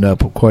opened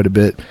up quite a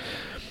bit.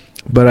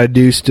 But I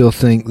do still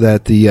think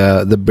that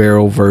the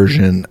barrel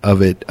version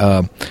of it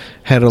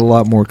had a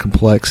lot more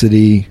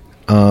complexity,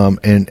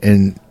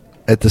 and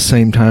at the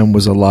same time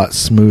was a lot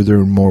smoother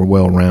and more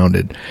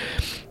well-rounded.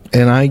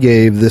 And I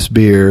gave this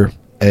beer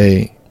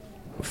a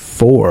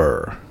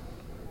 4.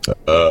 Ooh,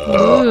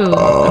 a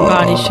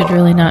body should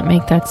really not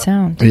make that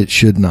sound. It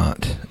should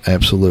not.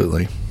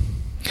 Absolutely.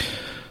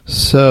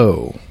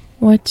 So,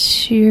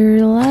 what's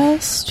your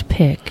last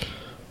pick?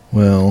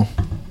 Well,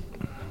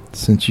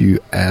 since you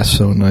asked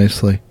so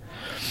nicely,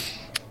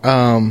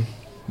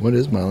 what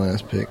is my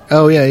last pick?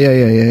 Oh, yeah,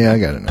 I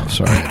got it now.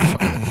 Sorry, I had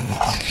to find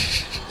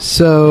it.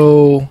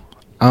 So,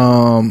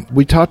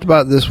 we talked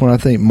about this one. I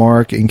think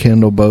Mark and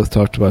Kendall both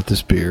talked about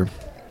this beer,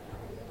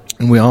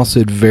 and we all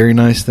said very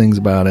nice things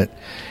about it.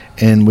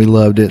 And we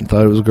loved it and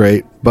thought it was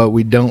great, but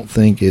we don't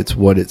think it's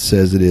what it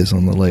says it is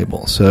on the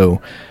label.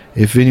 So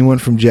if anyone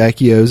from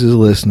Jackie O's is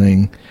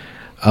listening,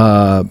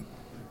 Dark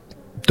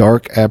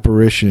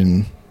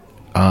Apparition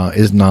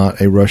is not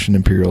a Russian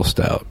Imperial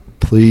Stout.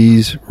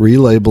 Please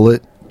relabel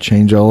it,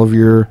 change all of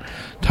your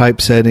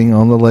typesetting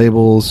on the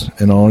labels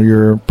and all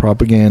your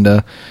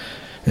propaganda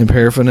and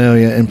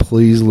paraphernalia, and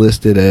please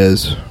list it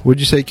as, what'd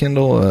you say,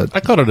 Kendall?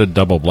 I called it a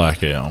double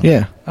black ale.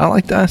 Yeah, I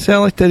like that. I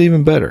like that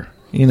even better.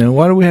 You know,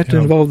 why do we have to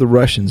involve the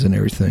Russians and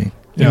everything?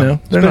 You know,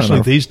 they're especially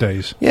not these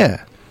days.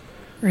 Yeah.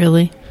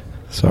 Really?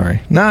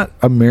 Sorry. Not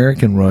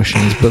American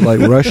Russians, but like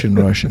Russian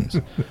Russians.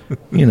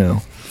 You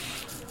know,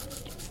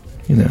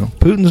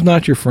 Putin's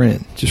not your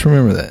friend. Just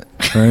remember that,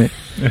 right?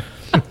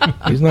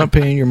 He's not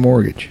paying your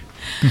mortgage.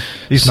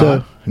 He's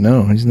not?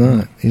 No, he's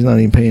not. He's not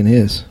even paying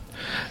his.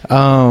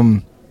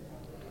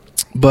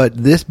 But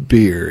this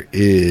beer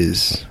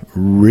is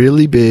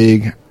really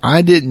big.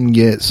 I didn't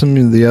get, some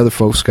of the other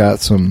folks got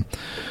some,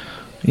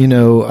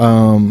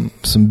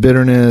 some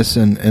bitterness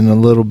and a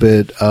little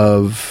bit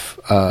of,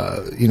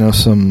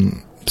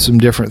 some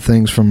different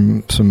things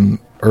from some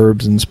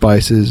herbs and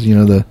spices,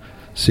 the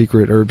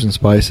secret herbs and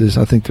spices.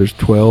 I think there's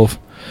 12.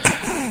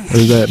 Or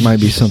that might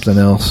be something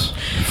else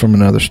from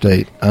another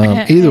state.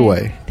 Either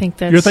way. I think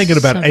that's You're thinking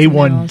about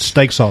A1 else.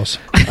 steak sauce.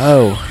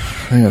 Oh,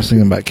 I think I was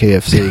thinking about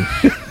KFC.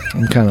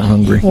 I'm kind of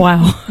hungry.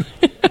 Wow.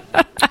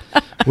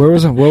 What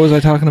was I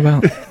talking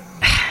about?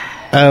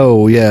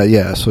 Oh,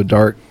 yeah. So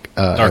Dark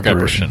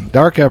Apparition.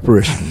 Dark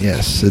Apparition,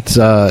 yes. It's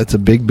a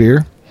big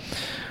beer.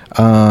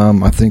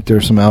 I think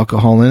there's some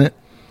alcohol in it,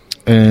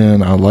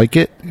 and I like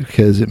it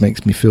because it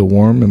makes me feel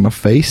warm in my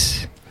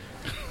face.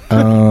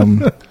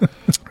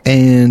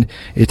 And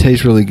it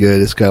tastes really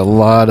good. It's got a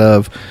lot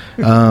of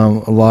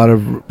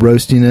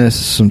roastiness,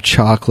 some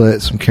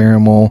chocolate, some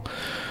caramel,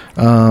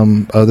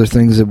 other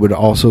things that would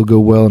also go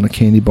well in a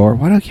candy bar.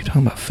 Why do I keep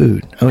talking about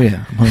food? Oh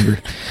yeah, I'm hungry.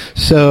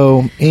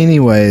 So,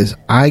 anyways,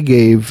 I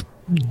gave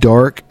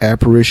Dark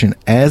Apparition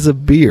as a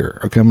beer.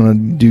 Okay, I'm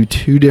going to do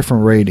 2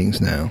 different ratings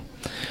now.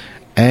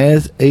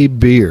 As a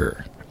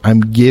beer,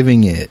 I'm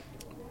giving it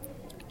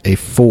a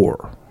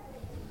 4.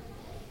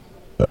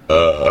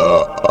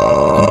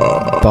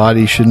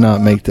 Body should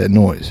not make that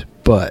noise,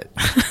 but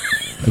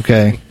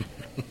okay.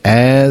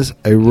 As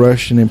a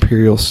Russian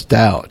Imperial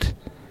Stout,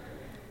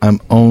 I'm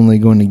only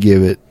going to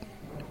give it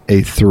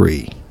a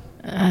 3.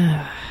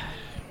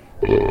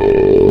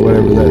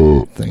 Whatever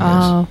that thing is.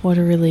 Oh, what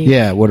a relief.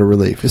 Yeah, what a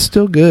relief. It's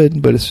still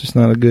good, but it's just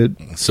not a good.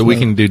 So we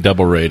can do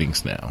double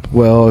ratings now.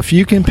 Well, if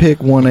you can pick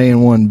 1A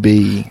and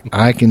 1B,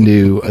 I can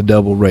do a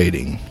double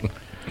rating.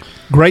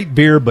 Great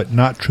beer, but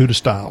not true to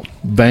style.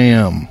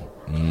 Bam.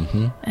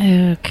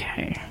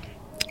 Okay.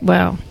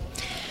 Well,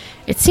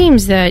 it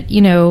seems that,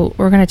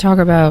 we're going to talk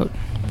about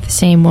the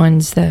same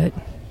ones that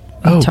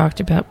we talked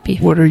about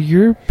before. What are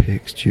your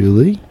picks,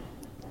 Julie?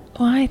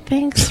 Why,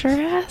 thanks for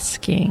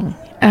asking.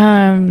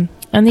 And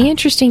the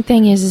interesting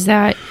thing is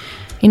that,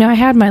 I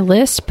had my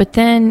list, but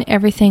then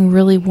everything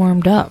really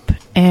warmed up,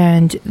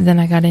 and then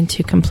I got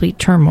into complete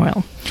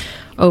turmoil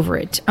over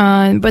it.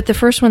 But the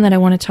first one that I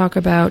want to talk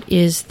about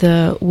is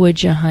the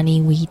Would Ya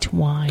Honey Wheat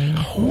Wine.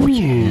 Oh,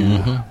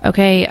 yeah.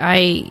 Okay,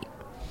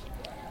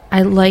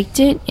 I liked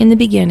it in the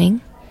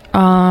beginning.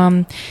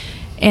 And,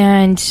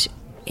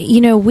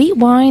 wheat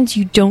wines,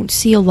 you don't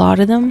see a lot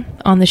of them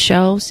on the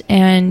shelves,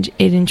 and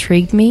it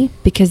intrigued me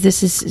because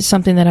this is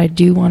something that I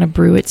do want to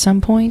brew at some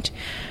point.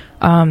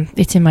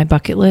 It's in my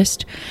bucket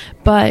list.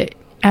 But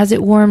as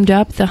it warmed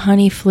up, the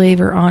honey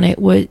flavor on it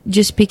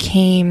just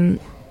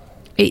became...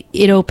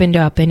 It opened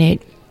up, and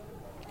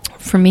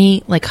for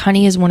me, like,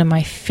 honey is one of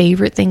my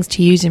favorite things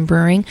to use in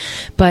brewing,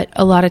 but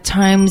a lot of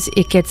times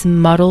it gets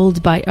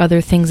muddled by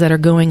other things that are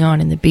going on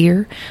in the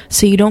beer,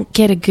 so you don't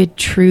get a good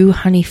true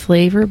honey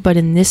flavor, but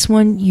in this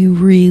one you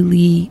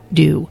really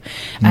do.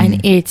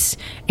 And it's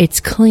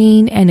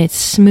clean and it's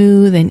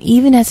smooth, and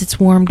even as it's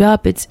warmed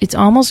up, it's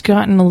almost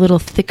gotten a little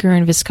thicker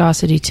in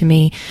viscosity to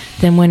me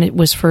than when it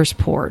was first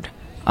poured.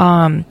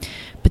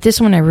 But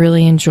this one I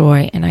really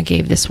enjoy, and I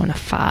gave this one a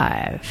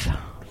 5.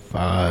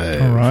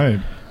 5. All right.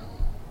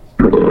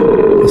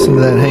 Listen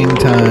to that hang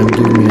time.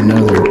 Give me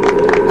another.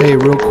 Hey,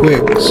 real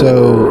quick.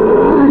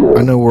 So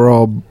I know we're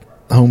all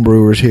home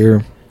brewers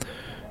here,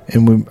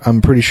 and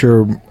I'm pretty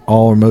sure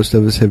all or most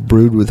of us have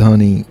brewed with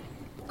honey.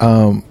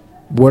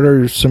 What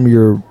are some of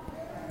your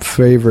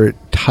favorite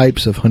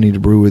types of honey to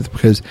brew with?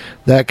 Because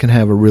that can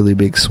have a really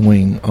big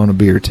swing on a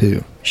beer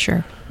too.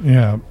 Sure.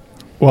 Yeah.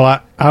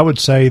 Well, I would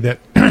say that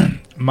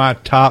my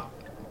top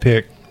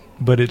pick,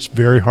 but it's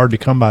very hard to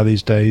come by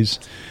these days,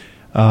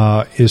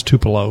 is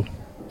Tupelo.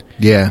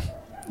 Yeah.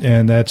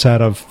 And that's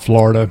out of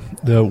Florida,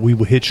 the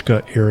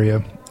Weewahitchka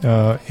area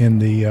in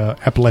the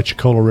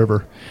Apalachicola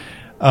River.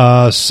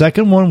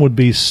 Second one would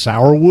be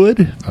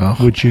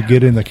Sourwood, which you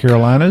get in the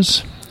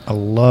Carolinas. I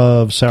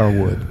love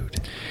Sourwood.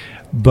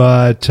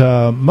 But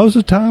most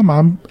of the time,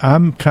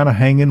 I'm kind of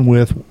hanging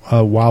with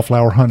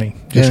wildflower honey,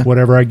 just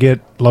whatever I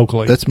get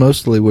locally. That's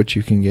mostly what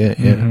you can get.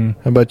 Yeah.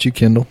 How about you,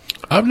 Kendall?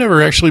 I've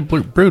never actually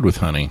brewed with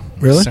honey.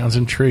 Really? Sounds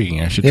intriguing.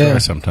 I should try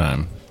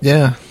sometime.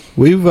 Yeah.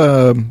 We've,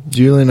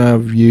 Julie and I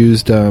have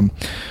used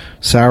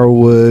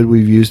Sourwood.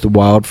 We've used the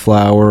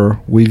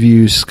Wildflower. We've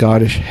used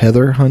Scottish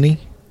Heather honey,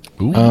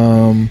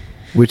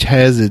 which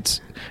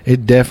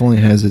it definitely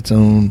has its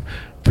own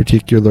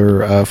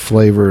particular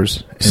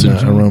flavors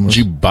and aromas.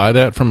 Did you buy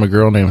that from a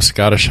girl named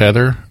Scottish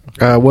Heather?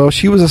 Well,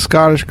 she was a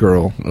Scottish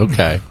girl.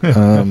 Okay.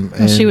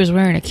 And she was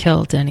wearing a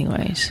kilt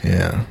anyways.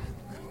 Yeah.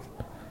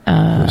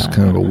 It was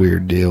kind of a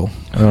weird deal.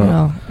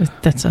 Well,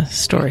 that's a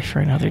story for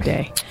another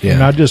day. Yeah.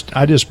 And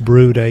I just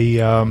brewed a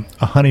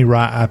honey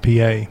rye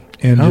IPA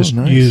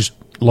and used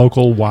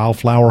local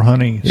wildflower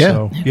honey. Yeah.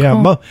 So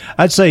cool.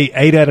 I'd say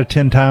 8 out of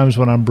 10 times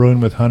when I'm brewing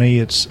with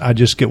honey, I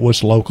just get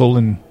what's local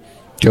and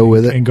go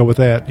with it. And go with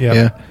that. Yeah.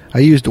 Yeah. I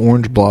used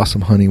orange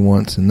blossom honey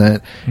once, and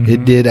that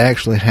it did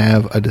actually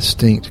have a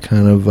distinct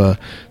kind of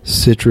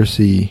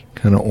citrusy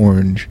kind of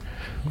orange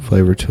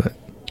flavor to it.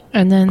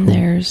 And then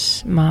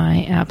there's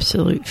my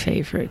absolute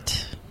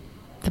favorite,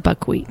 the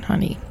buckwheat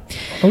honey.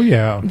 Oh,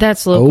 yeah.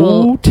 That's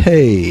local.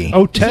 Otay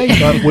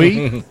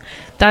buckwheat.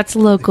 That's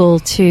local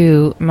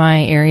to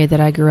my area that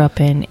I grew up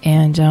in,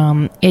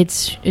 and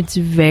it's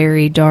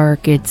very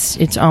dark.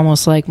 It's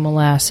almost like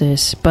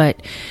molasses,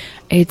 but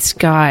it's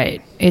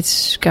got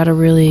a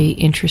really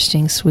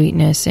interesting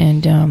sweetness,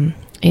 and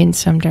in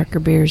some darker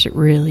beers, it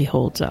really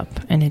holds up,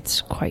 and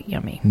it's quite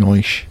yummy.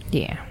 Nice.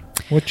 Yeah.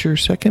 What's your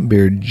second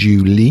beer,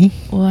 Julie?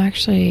 Well,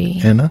 actually,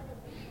 Anna?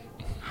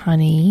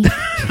 Honey,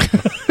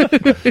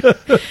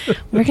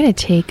 we're going to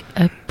take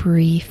a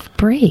brief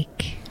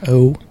break.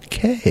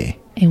 Okay.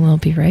 And we'll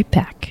be right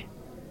back.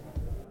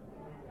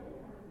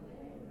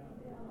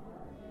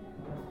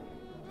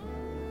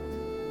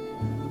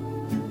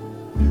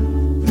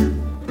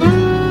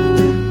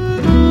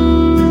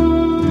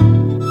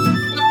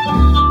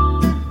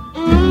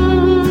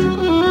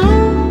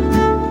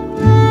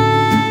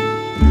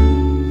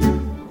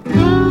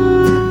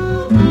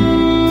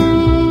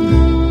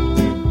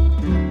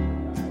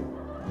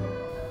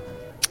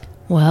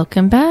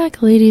 Welcome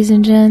back, ladies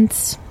and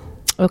gents.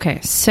 Okay,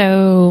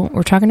 so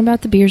we're talking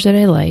about the beers that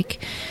I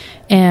like,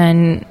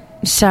 and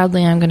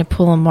sadly I'm going to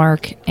pull a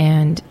Mark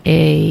and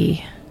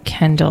a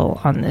Kendall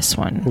on this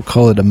one. We'll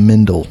call it a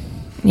Mendel.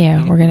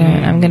 Yeah, I'm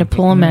going to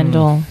pull a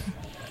Mendel.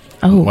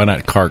 Oh. Why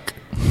not Kark?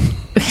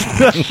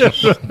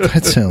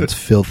 That sounds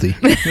filthy.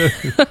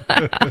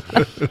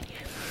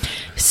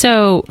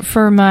 So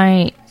for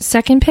my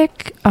second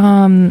pick,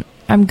 I'm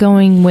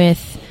going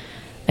with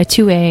a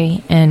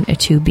 2A and a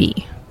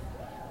 2B.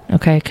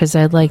 Okay, because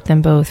I like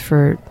them both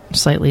for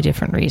slightly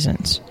different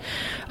reasons.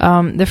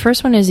 The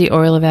first one is the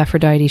Oil of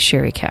Aphrodite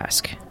Sherry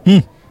Cask.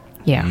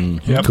 Yeah.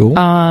 Yep.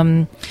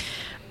 Cool.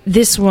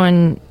 This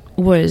one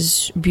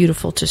was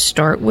beautiful to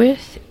start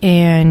with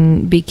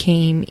and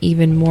became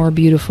even more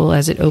beautiful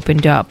as it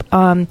opened up.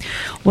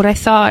 What I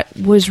thought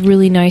was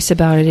really nice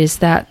about it is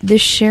that the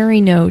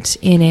sherry notes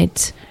in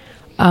it,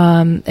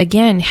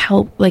 again,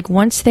 help. Like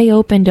once they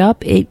opened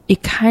up,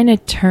 it kind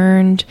of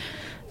turned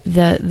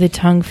the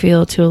tongue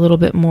feel to a little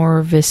bit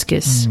more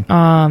viscous,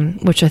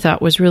 which I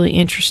thought was really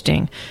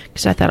interesting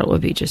because I thought it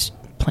would be just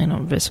plain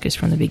old viscous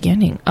from the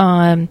beginning.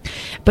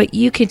 But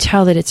you could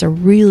tell that it's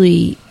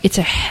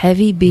a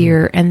heavy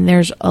beer and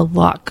there's a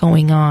lot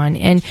going on.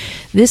 And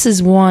this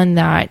is one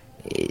that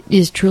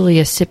is truly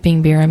a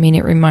sipping beer. I mean,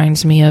 it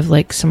reminds me of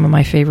like some of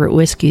my favorite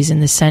whiskeys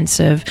in the sense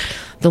of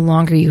the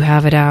longer you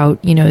have it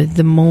out,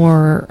 the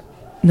more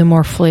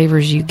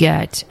flavors you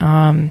get.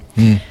 And,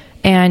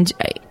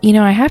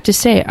 I have to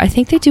say, I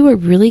think they do a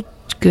really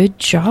good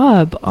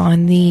job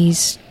on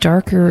these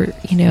darker,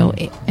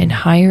 and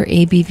higher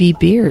ABV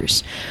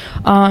beers,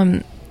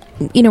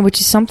 which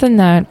is something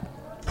that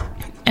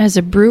as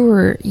a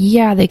brewer,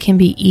 they can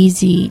be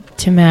easy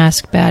to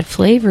mask bad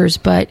flavors.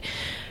 But,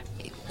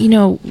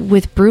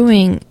 with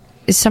brewing,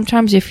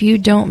 sometimes if you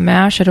don't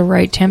mash at a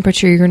right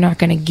temperature, you're not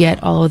going to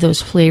get all of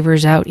those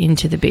flavors out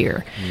into the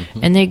beer.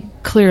 And they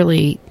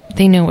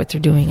know what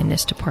they're doing in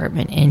this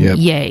department, and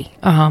yay.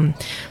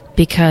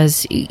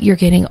 Because you're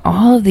getting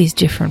all of these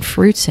different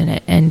fruits in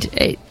it, and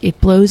it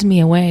blows me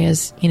away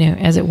as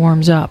it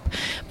warms up.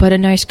 But a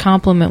nice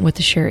compliment with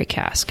the sherry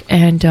cask,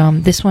 and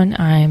this one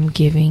I'm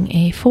giving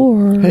a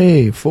 4.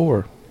 Hey,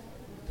 4.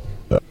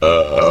 A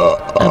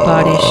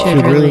body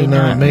should really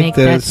not make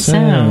that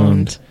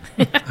sound.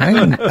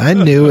 I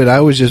knew it.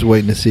 I was just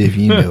waiting to see if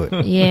you knew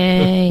it.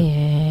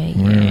 Yeah.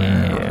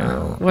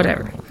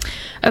 Whatever.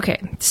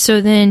 Okay,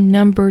 so then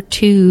number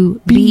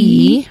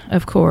 2B,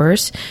 of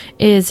course,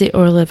 is the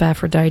Oil of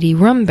Aphrodite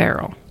rum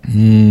barrel.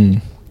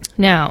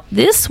 Now,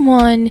 this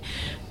one,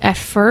 at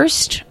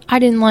first, I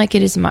didn't like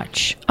it as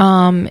much.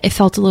 It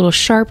felt a little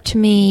sharp to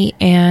me,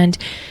 and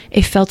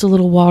it felt a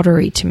little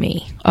watery to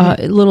me.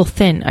 A little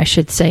thin, I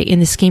should say, in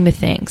the scheme of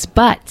things.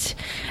 But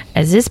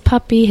as this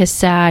puppy has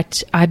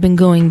sat, I've been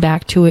going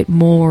back to it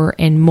more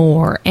and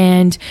more.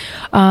 And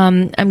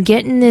I'm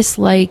getting this,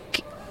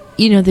 like,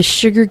 the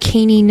sugar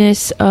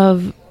caniness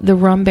of the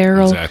rum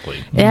barrel.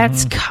 Exactly.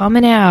 That's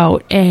coming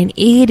out, and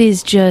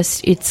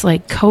it's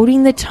like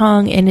coating the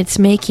tongue, and it's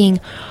making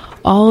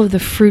all of the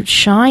fruit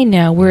shine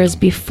now, whereas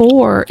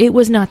before it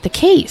was not the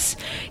case.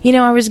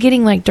 I was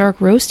getting like dark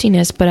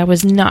roastiness, but I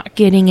was not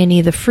getting any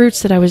of the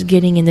fruits that I was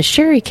getting in the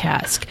sherry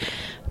cask.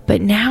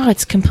 But now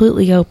it's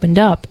completely opened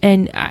up,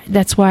 and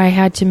that's why I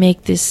had to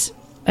make this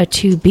a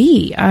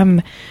 2B.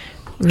 I'm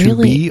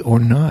really... 2B or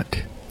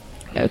not?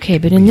 Okay,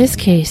 but in this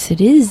case, it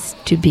is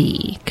to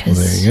be,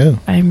 because there you go.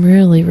 I'm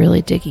really,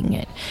 really digging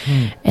it.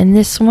 And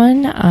this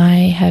one,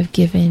 I have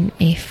given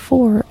a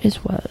 4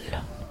 as well.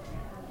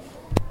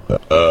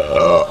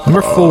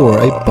 Number 4,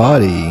 a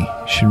body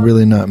should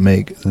really not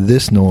make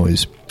this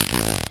noise.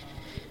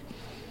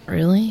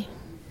 Really?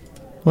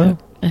 Well,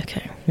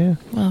 okay. Yeah.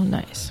 Well,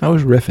 nice. I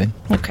was riffing.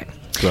 Okay.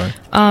 Sorry.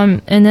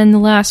 And then the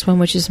last one,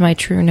 which is my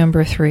true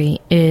number 3,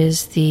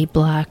 is the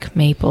Black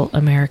Maple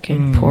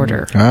American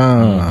Porter.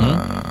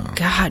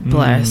 God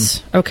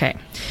bless. Okay.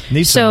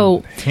 Need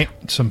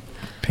some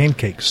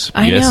pancakes.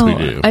 I Yes, know. we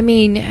do. I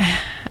mean,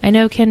 I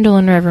know Kendall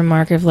and Reverend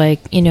Mark have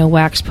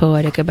waxed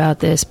poetic about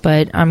this,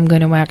 but I'm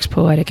going to wax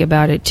poetic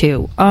about it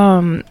too.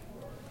 A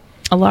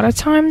lot of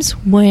times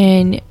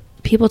when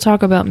people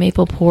talk about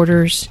maple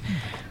porters,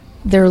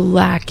 they're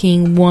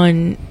lacking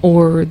one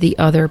or the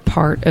other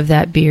part of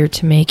that beer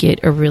to make it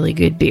a really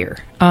good beer.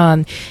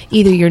 Either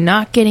you're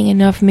not getting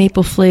enough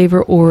maple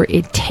flavor, or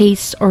it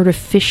tastes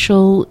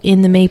artificial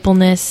in the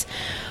mapleness,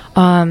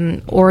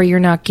 or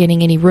you're not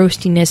getting any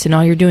roastiness, and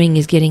all you're doing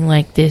is getting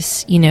like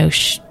this,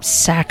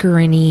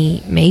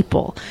 saccharine-y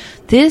maple.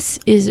 This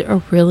is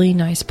a really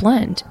nice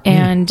blend,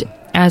 and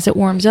as it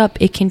warms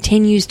up, it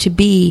continues to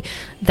be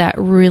that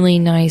really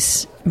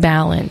nice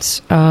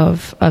balance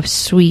of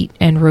sweet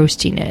and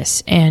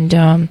roastiness.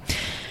 And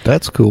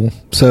that's cool.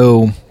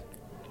 So,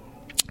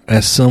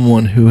 as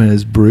someone who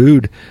has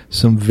brewed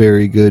some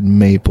very good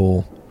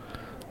maple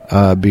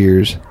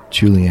beers,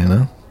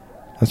 Juliana,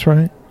 that's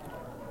right.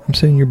 I'm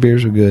saying your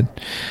beers are good.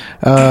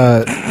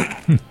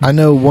 I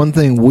know one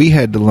thing we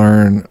had to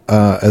learn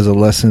as a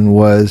lesson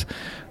was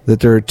that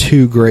there are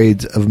 2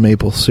 grades of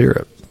maple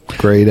syrup.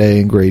 Grade A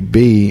and grade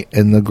B,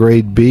 and the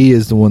grade B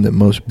is the one that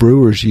most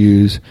brewers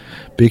use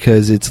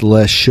because it's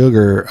less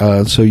sugar,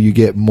 so you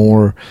get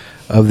more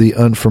of the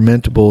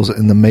unfermentables,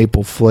 and the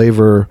maple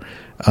flavor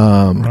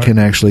can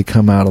actually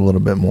come out a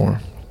little bit more.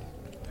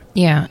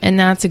 Yeah, and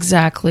that's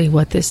exactly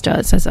what this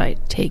does as I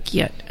take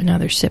yet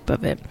another sip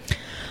of it.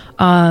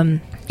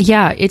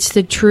 Yeah, it's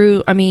the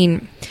true... I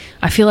mean,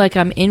 I feel like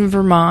I'm in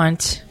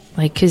Vermont,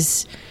 like,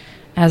 because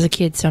as a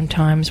kid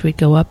sometimes we'd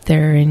go up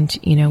there and,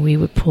 we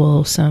would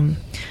pull some...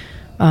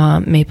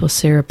 maple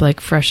syrup, like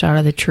fresh out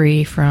of the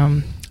tree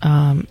from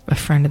a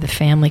friend of the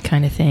family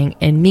kind of thing.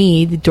 And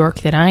me, the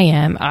dork that I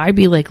am, I'd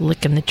be like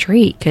licking the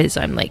tree because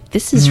I'm like,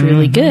 this is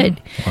really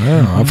good.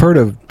 Wow. I've heard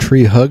of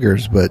tree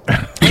huggers, but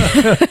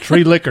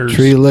Tree lickers.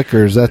 tree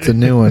lickers, that's a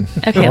new one.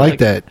 Okay, I like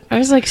that. I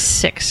was like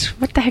 6.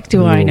 What the heck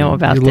do I know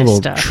about You this little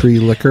stuff? tree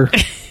licker.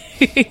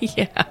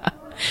 Yeah.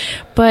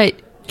 But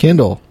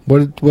Kendall,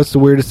 what's the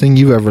weirdest thing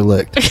you've ever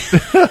licked?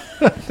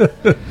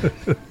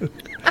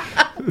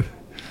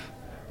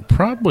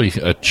 Probably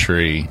a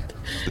tree.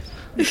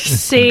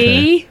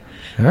 see,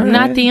 All right.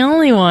 not the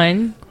only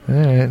one. All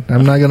right.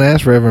 I'm not going to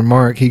ask Reverend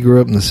Mark. He grew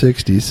up in the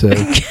 60s, so.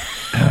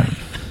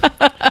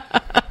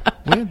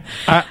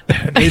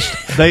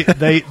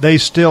 They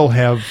still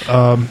have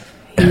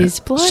He's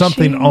blushing.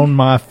 something on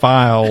my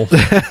file,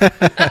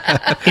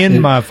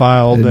 in my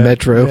file, In that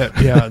Metro.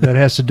 that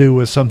has to do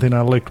with something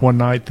I licked one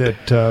night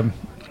that,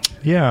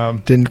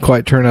 Didn't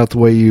quite turn out the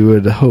way you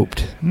would have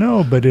hoped.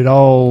 no, but it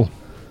all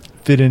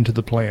fit into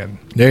the plan.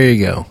 There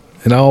you go.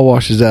 It all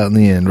washes out in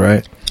the end,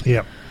 right?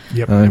 Yep.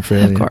 I'm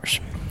fairly. Of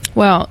course.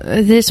 Well,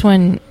 this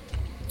one,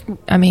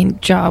 I mean,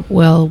 job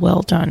well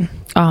done.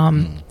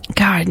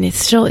 God, and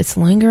it's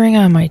lingering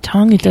on my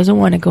tongue. It doesn't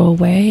want to go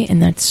away,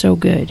 and that's so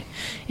good.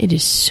 It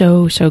is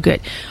so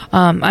good.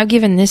 I've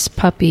given this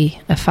puppy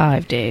a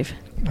 5, Dave.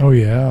 Oh,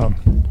 yeah.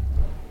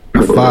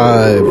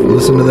 5.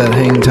 Listen to that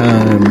hang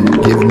time.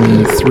 Give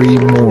me 3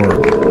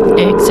 more.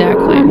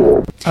 Exactly.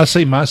 I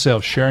see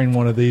myself sharing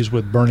one of these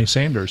with Bernie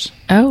Sanders.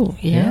 Oh,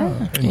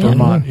 yeah. In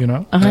Vermont, you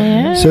know.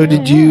 Yeah. So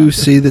did you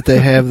see that they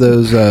have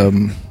those,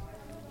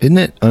 isn't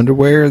it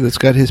underwear that's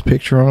got his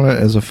picture on it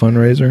as a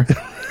fundraiser?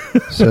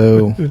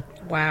 So,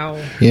 Wow.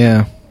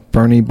 yeah,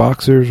 Bernie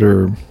boxers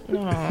or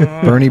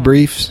Bernie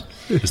briefs.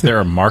 Is there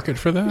a market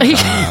for that?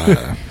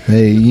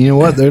 Hey, you know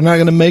what? They're not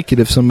going to make it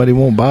if somebody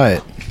won't buy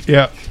it.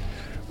 Yeah.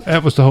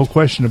 That was the whole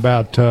question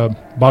about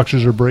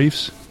boxers or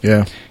briefs.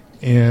 Yeah.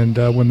 And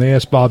when they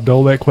asked Bob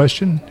Dole that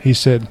question, he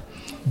said,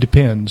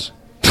 depends.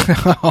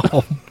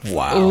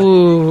 Wow.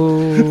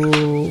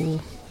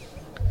 Ooh.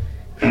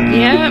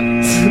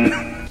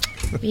 Yep.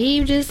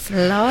 We've just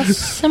lost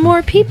some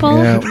more people.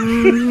 Yeah.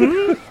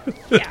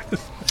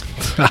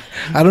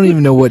 I don't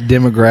even know what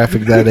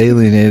demographic that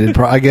alienated.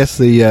 I guess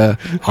the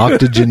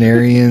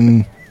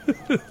octogenarian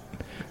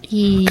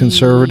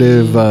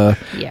conservative.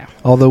 Yeah.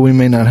 Although we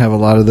may not have a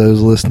lot of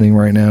those listening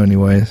right now,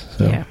 anyways.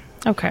 So. Yeah.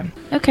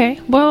 Okay.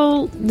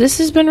 Well, this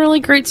has been really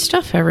great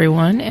stuff,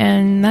 everyone,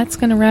 and that's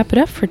going to wrap it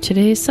up for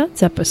today's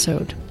Suds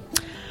episode.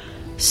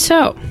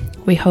 So,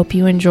 we hope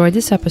you enjoyed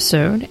this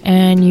episode,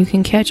 and you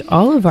can catch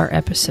all of our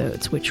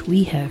episodes, which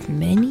we have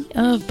many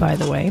of, by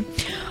the way,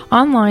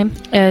 online,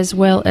 as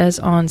well as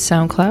on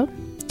SoundCloud,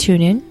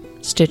 TuneIn,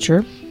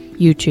 Stitcher,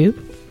 YouTube,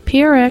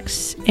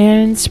 PRX,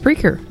 and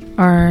Spreaker,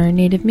 our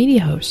native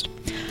media host.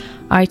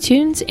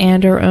 iTunes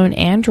and our own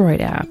Android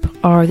app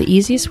are the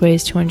easiest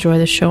ways to enjoy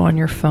the show on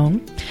your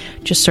phone.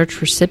 Just search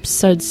for Sips,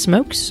 Suds,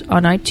 Smokes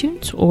on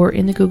iTunes or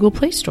in the Google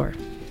Play Store.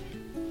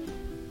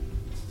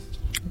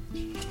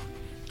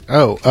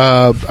 Oh,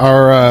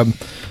 our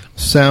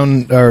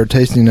our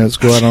tasting notes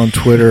go out on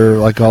Twitter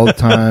like all the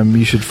time.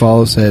 You should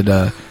follow us at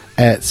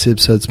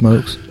Sips, Suds,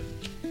 Smokes. Is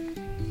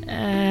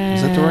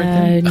that the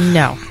right thing?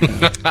 No.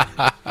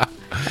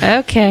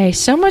 Okay,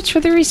 so much for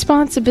the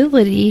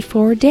responsibility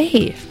for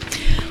Dave.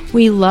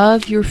 We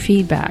love your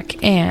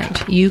feedback,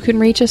 and you can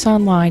reach us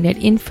online at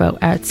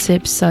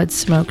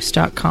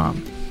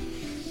info@sipsudsmokes.com.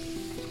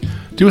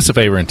 Do us a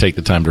favor and take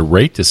the time to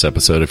rate this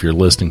episode if you're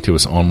listening to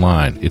us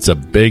online. It's a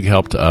big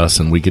help to us,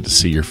 and we get to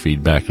see your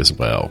feedback as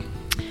well.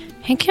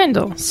 Hey,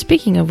 Kendall,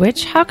 speaking of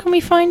which, how can we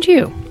find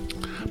you?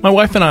 My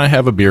wife and I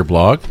have a beer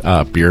blog,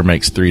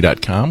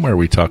 beermakes3.com, where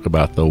we talk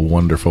about the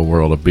wonderful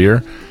world of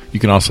beer. You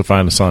can also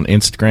find us on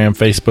Instagram,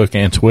 Facebook,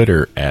 and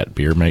Twitter at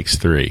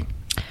beermakes3.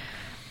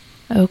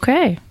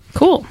 Okay,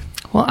 cool.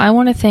 Well, I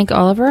want to thank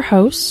all of our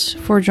hosts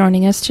for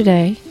joining us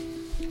today.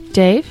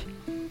 Dave?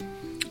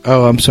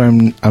 Oh, I'm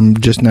sorry. I'm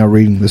just now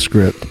reading the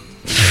script.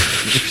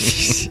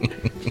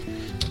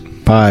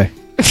 Bye.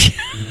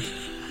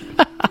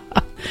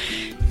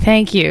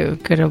 Thank you,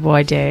 good old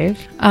boy Dave.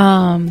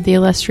 The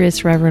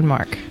illustrious Reverend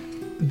Mark.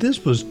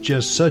 This was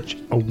just such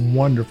a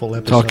wonderful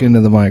episode. Talk into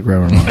the mic,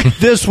 Reverend Mark.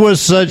 This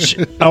was such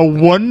a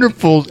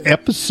wonderful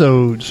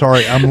episode.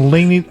 Sorry, I'm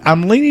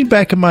leaning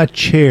back in my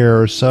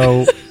chair,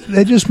 so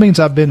that just means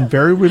I've been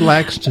very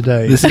relaxed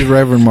today. This is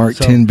Reverend Mark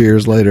 10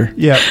 beers later.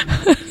 Yeah.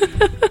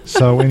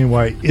 So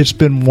anyway, it's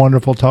been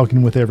wonderful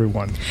talking with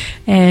everyone.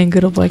 And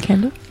good old boy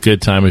Kendall.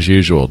 Good time as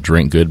usual.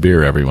 Drink good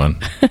beer, everyone.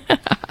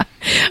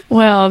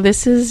 Well,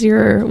 this is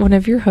one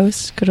of your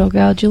hosts, good old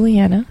gal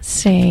Juliana,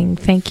 saying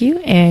thank you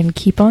and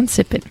keep on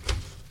sipping.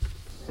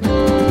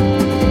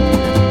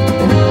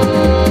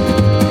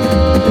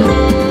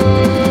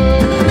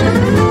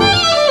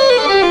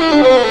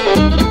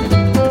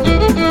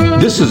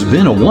 This has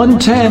been a One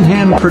Tan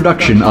Hand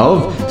production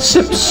of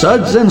Sips,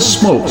 Suds, and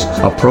Smokes,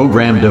 a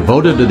program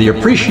devoted to the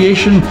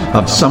appreciation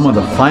of some of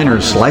the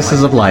finer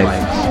slices of life.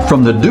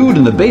 From the Dude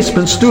in the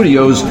Basement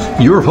Studios,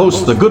 your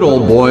hosts, the Good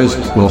Old Boys,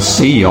 will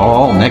see you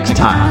all next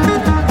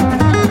time.